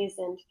different ways,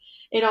 and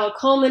it all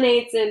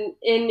culminates in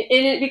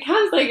it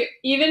becomes like,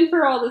 even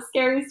for all the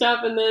scary stuff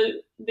and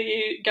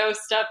the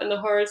ghost stuff and the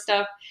horror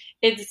stuff,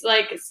 it's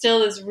like still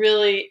this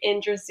really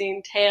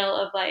interesting tale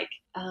of like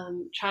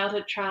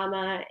childhood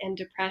trauma and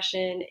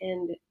depression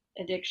and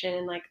addiction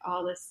and like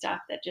all this stuff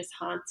that just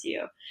haunts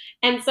you.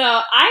 And so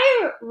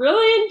I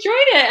really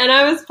enjoyed it, and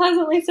I was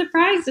pleasantly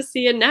surprised to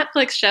see a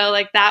Netflix show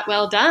like that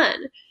well done.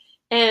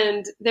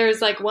 And there's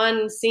like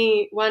one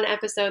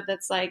episode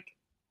that's like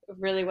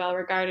really well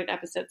regarded,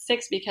 episode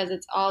 6, because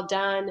it's all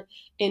done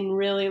in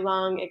really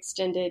long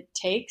extended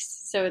takes.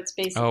 So it's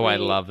basically, oh, I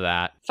love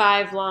that,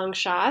 5 long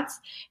shots,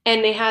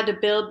 and they had to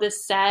build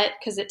this set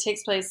because it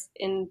takes place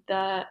in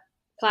the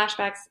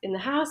flashbacks in the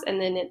house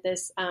and then at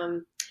this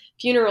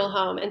funeral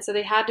home. And so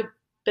they had to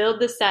build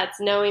the sets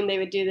knowing they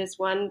would do this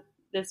one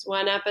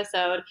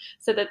episode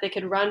so that they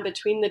could run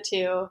between the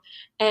two.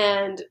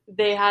 And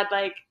they had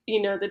like,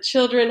 you know, the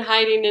children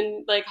hiding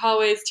in like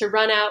hallways to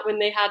run out when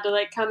they had to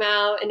like come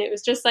out. And it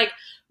was just like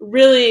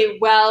really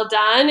well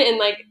done. And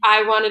like,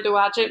 I wanted to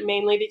watch it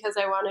mainly because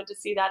I wanted to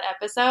see that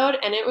episode,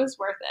 and it was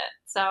worth it.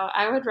 So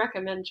I would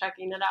recommend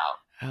checking it out.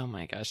 Oh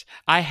my gosh.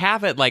 I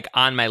have it like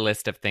on my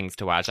list of things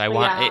to watch. I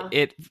want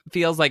it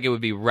feels like it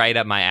would be right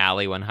up my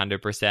alley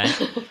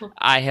 100%.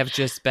 I have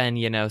just been,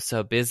 you know,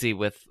 so busy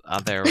with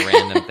other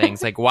random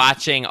things, like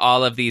watching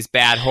all of these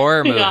bad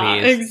horror movies. Yeah,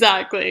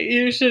 exactly.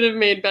 You should have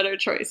made better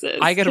choices.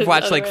 I could have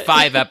watched like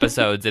 5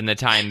 episodes in the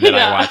time that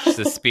I watched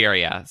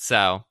Suspiria.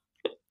 So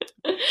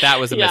that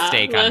was a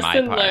mistake on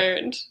my part. Lesson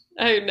learned.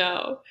 I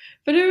know.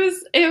 But it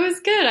was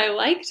good. I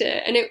liked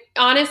it. And it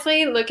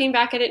honestly, looking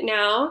back at it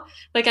now,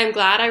 like I'm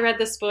glad I read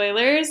the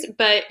spoilers,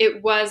 but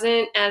it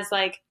wasn't as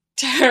like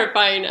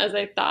terrifying as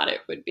I thought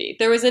it would be.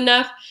 There was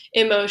enough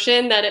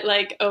emotion that it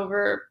like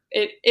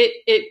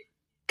it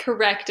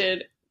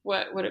corrected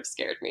what would have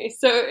scared me.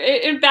 So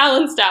it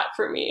balanced out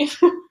for me.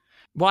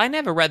 Well, I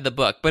never read the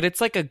book, but it's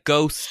like a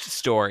ghost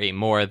story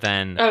more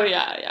than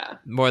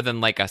more than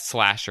like a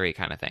slashery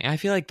kind of thing. I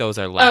feel like those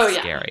are less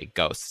scary,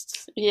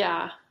 ghosts.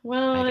 Yeah.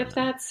 Well, if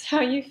that's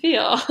how you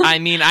feel. I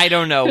mean, I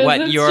don't know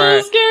what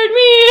still scared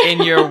me.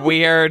 in your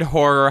weird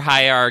horror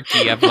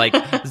hierarchy of like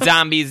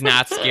zombies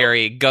not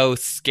scary,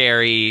 ghosts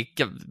scary,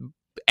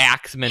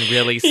 Axeman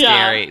really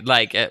scary. Yeah.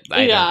 Like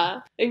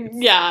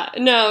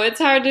no, it's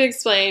hard to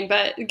explain,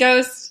 but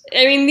ghosts,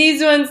 I mean,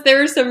 these ones, there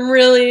were some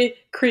really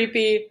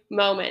creepy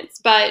moments,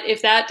 but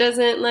if that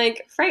doesn't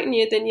like frighten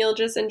you, then you'll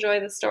just enjoy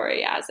the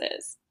story as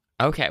is.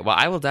 Okay, well,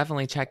 I will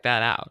definitely check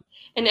that out.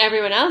 And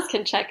everyone else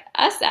can check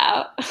us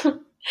out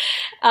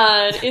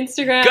on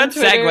Instagram, Good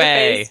Twitter,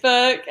 segue.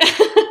 Facebook.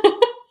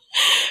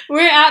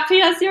 We're at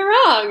PS You're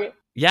Wrong.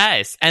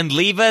 Yes, and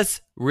leave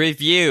us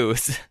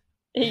reviews.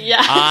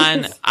 Yes.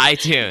 On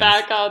iTunes.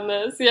 Back on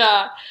this.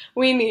 Yeah.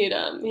 We need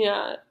them.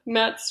 Yeah.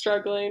 Matt's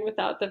struggling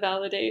without the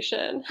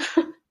validation.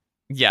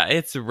 Yeah,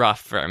 it's rough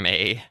for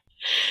me.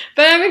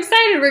 But I'm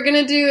excited. We're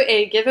going to do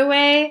a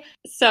giveaway.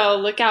 So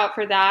look out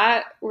for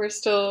that. We're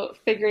still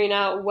figuring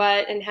out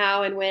what and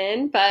how and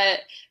when, but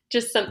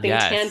just something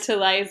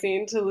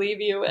tantalizing to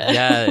leave you with.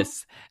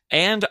 Yes.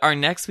 And our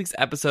next week's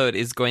episode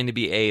is going to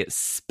be a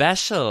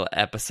special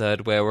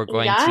episode where we're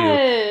going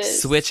to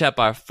switch up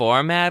our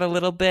format a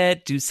little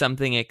bit, do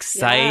something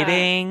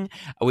exciting.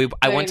 Yeah.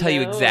 I won't tell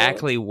you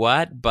exactly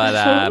what, but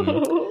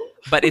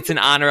but it's in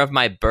honor of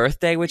my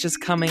birthday, which is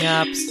coming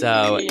up.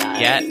 So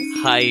get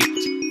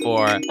hyped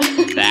for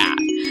that.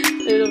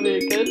 It'll be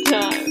a good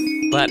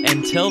time. But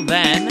until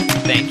then,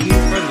 thank you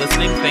for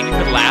listening. Thank you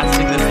for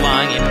lasting this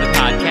long into the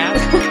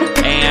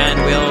podcast.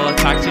 And we'll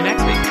talk to you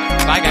next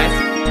week. Bye,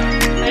 guys.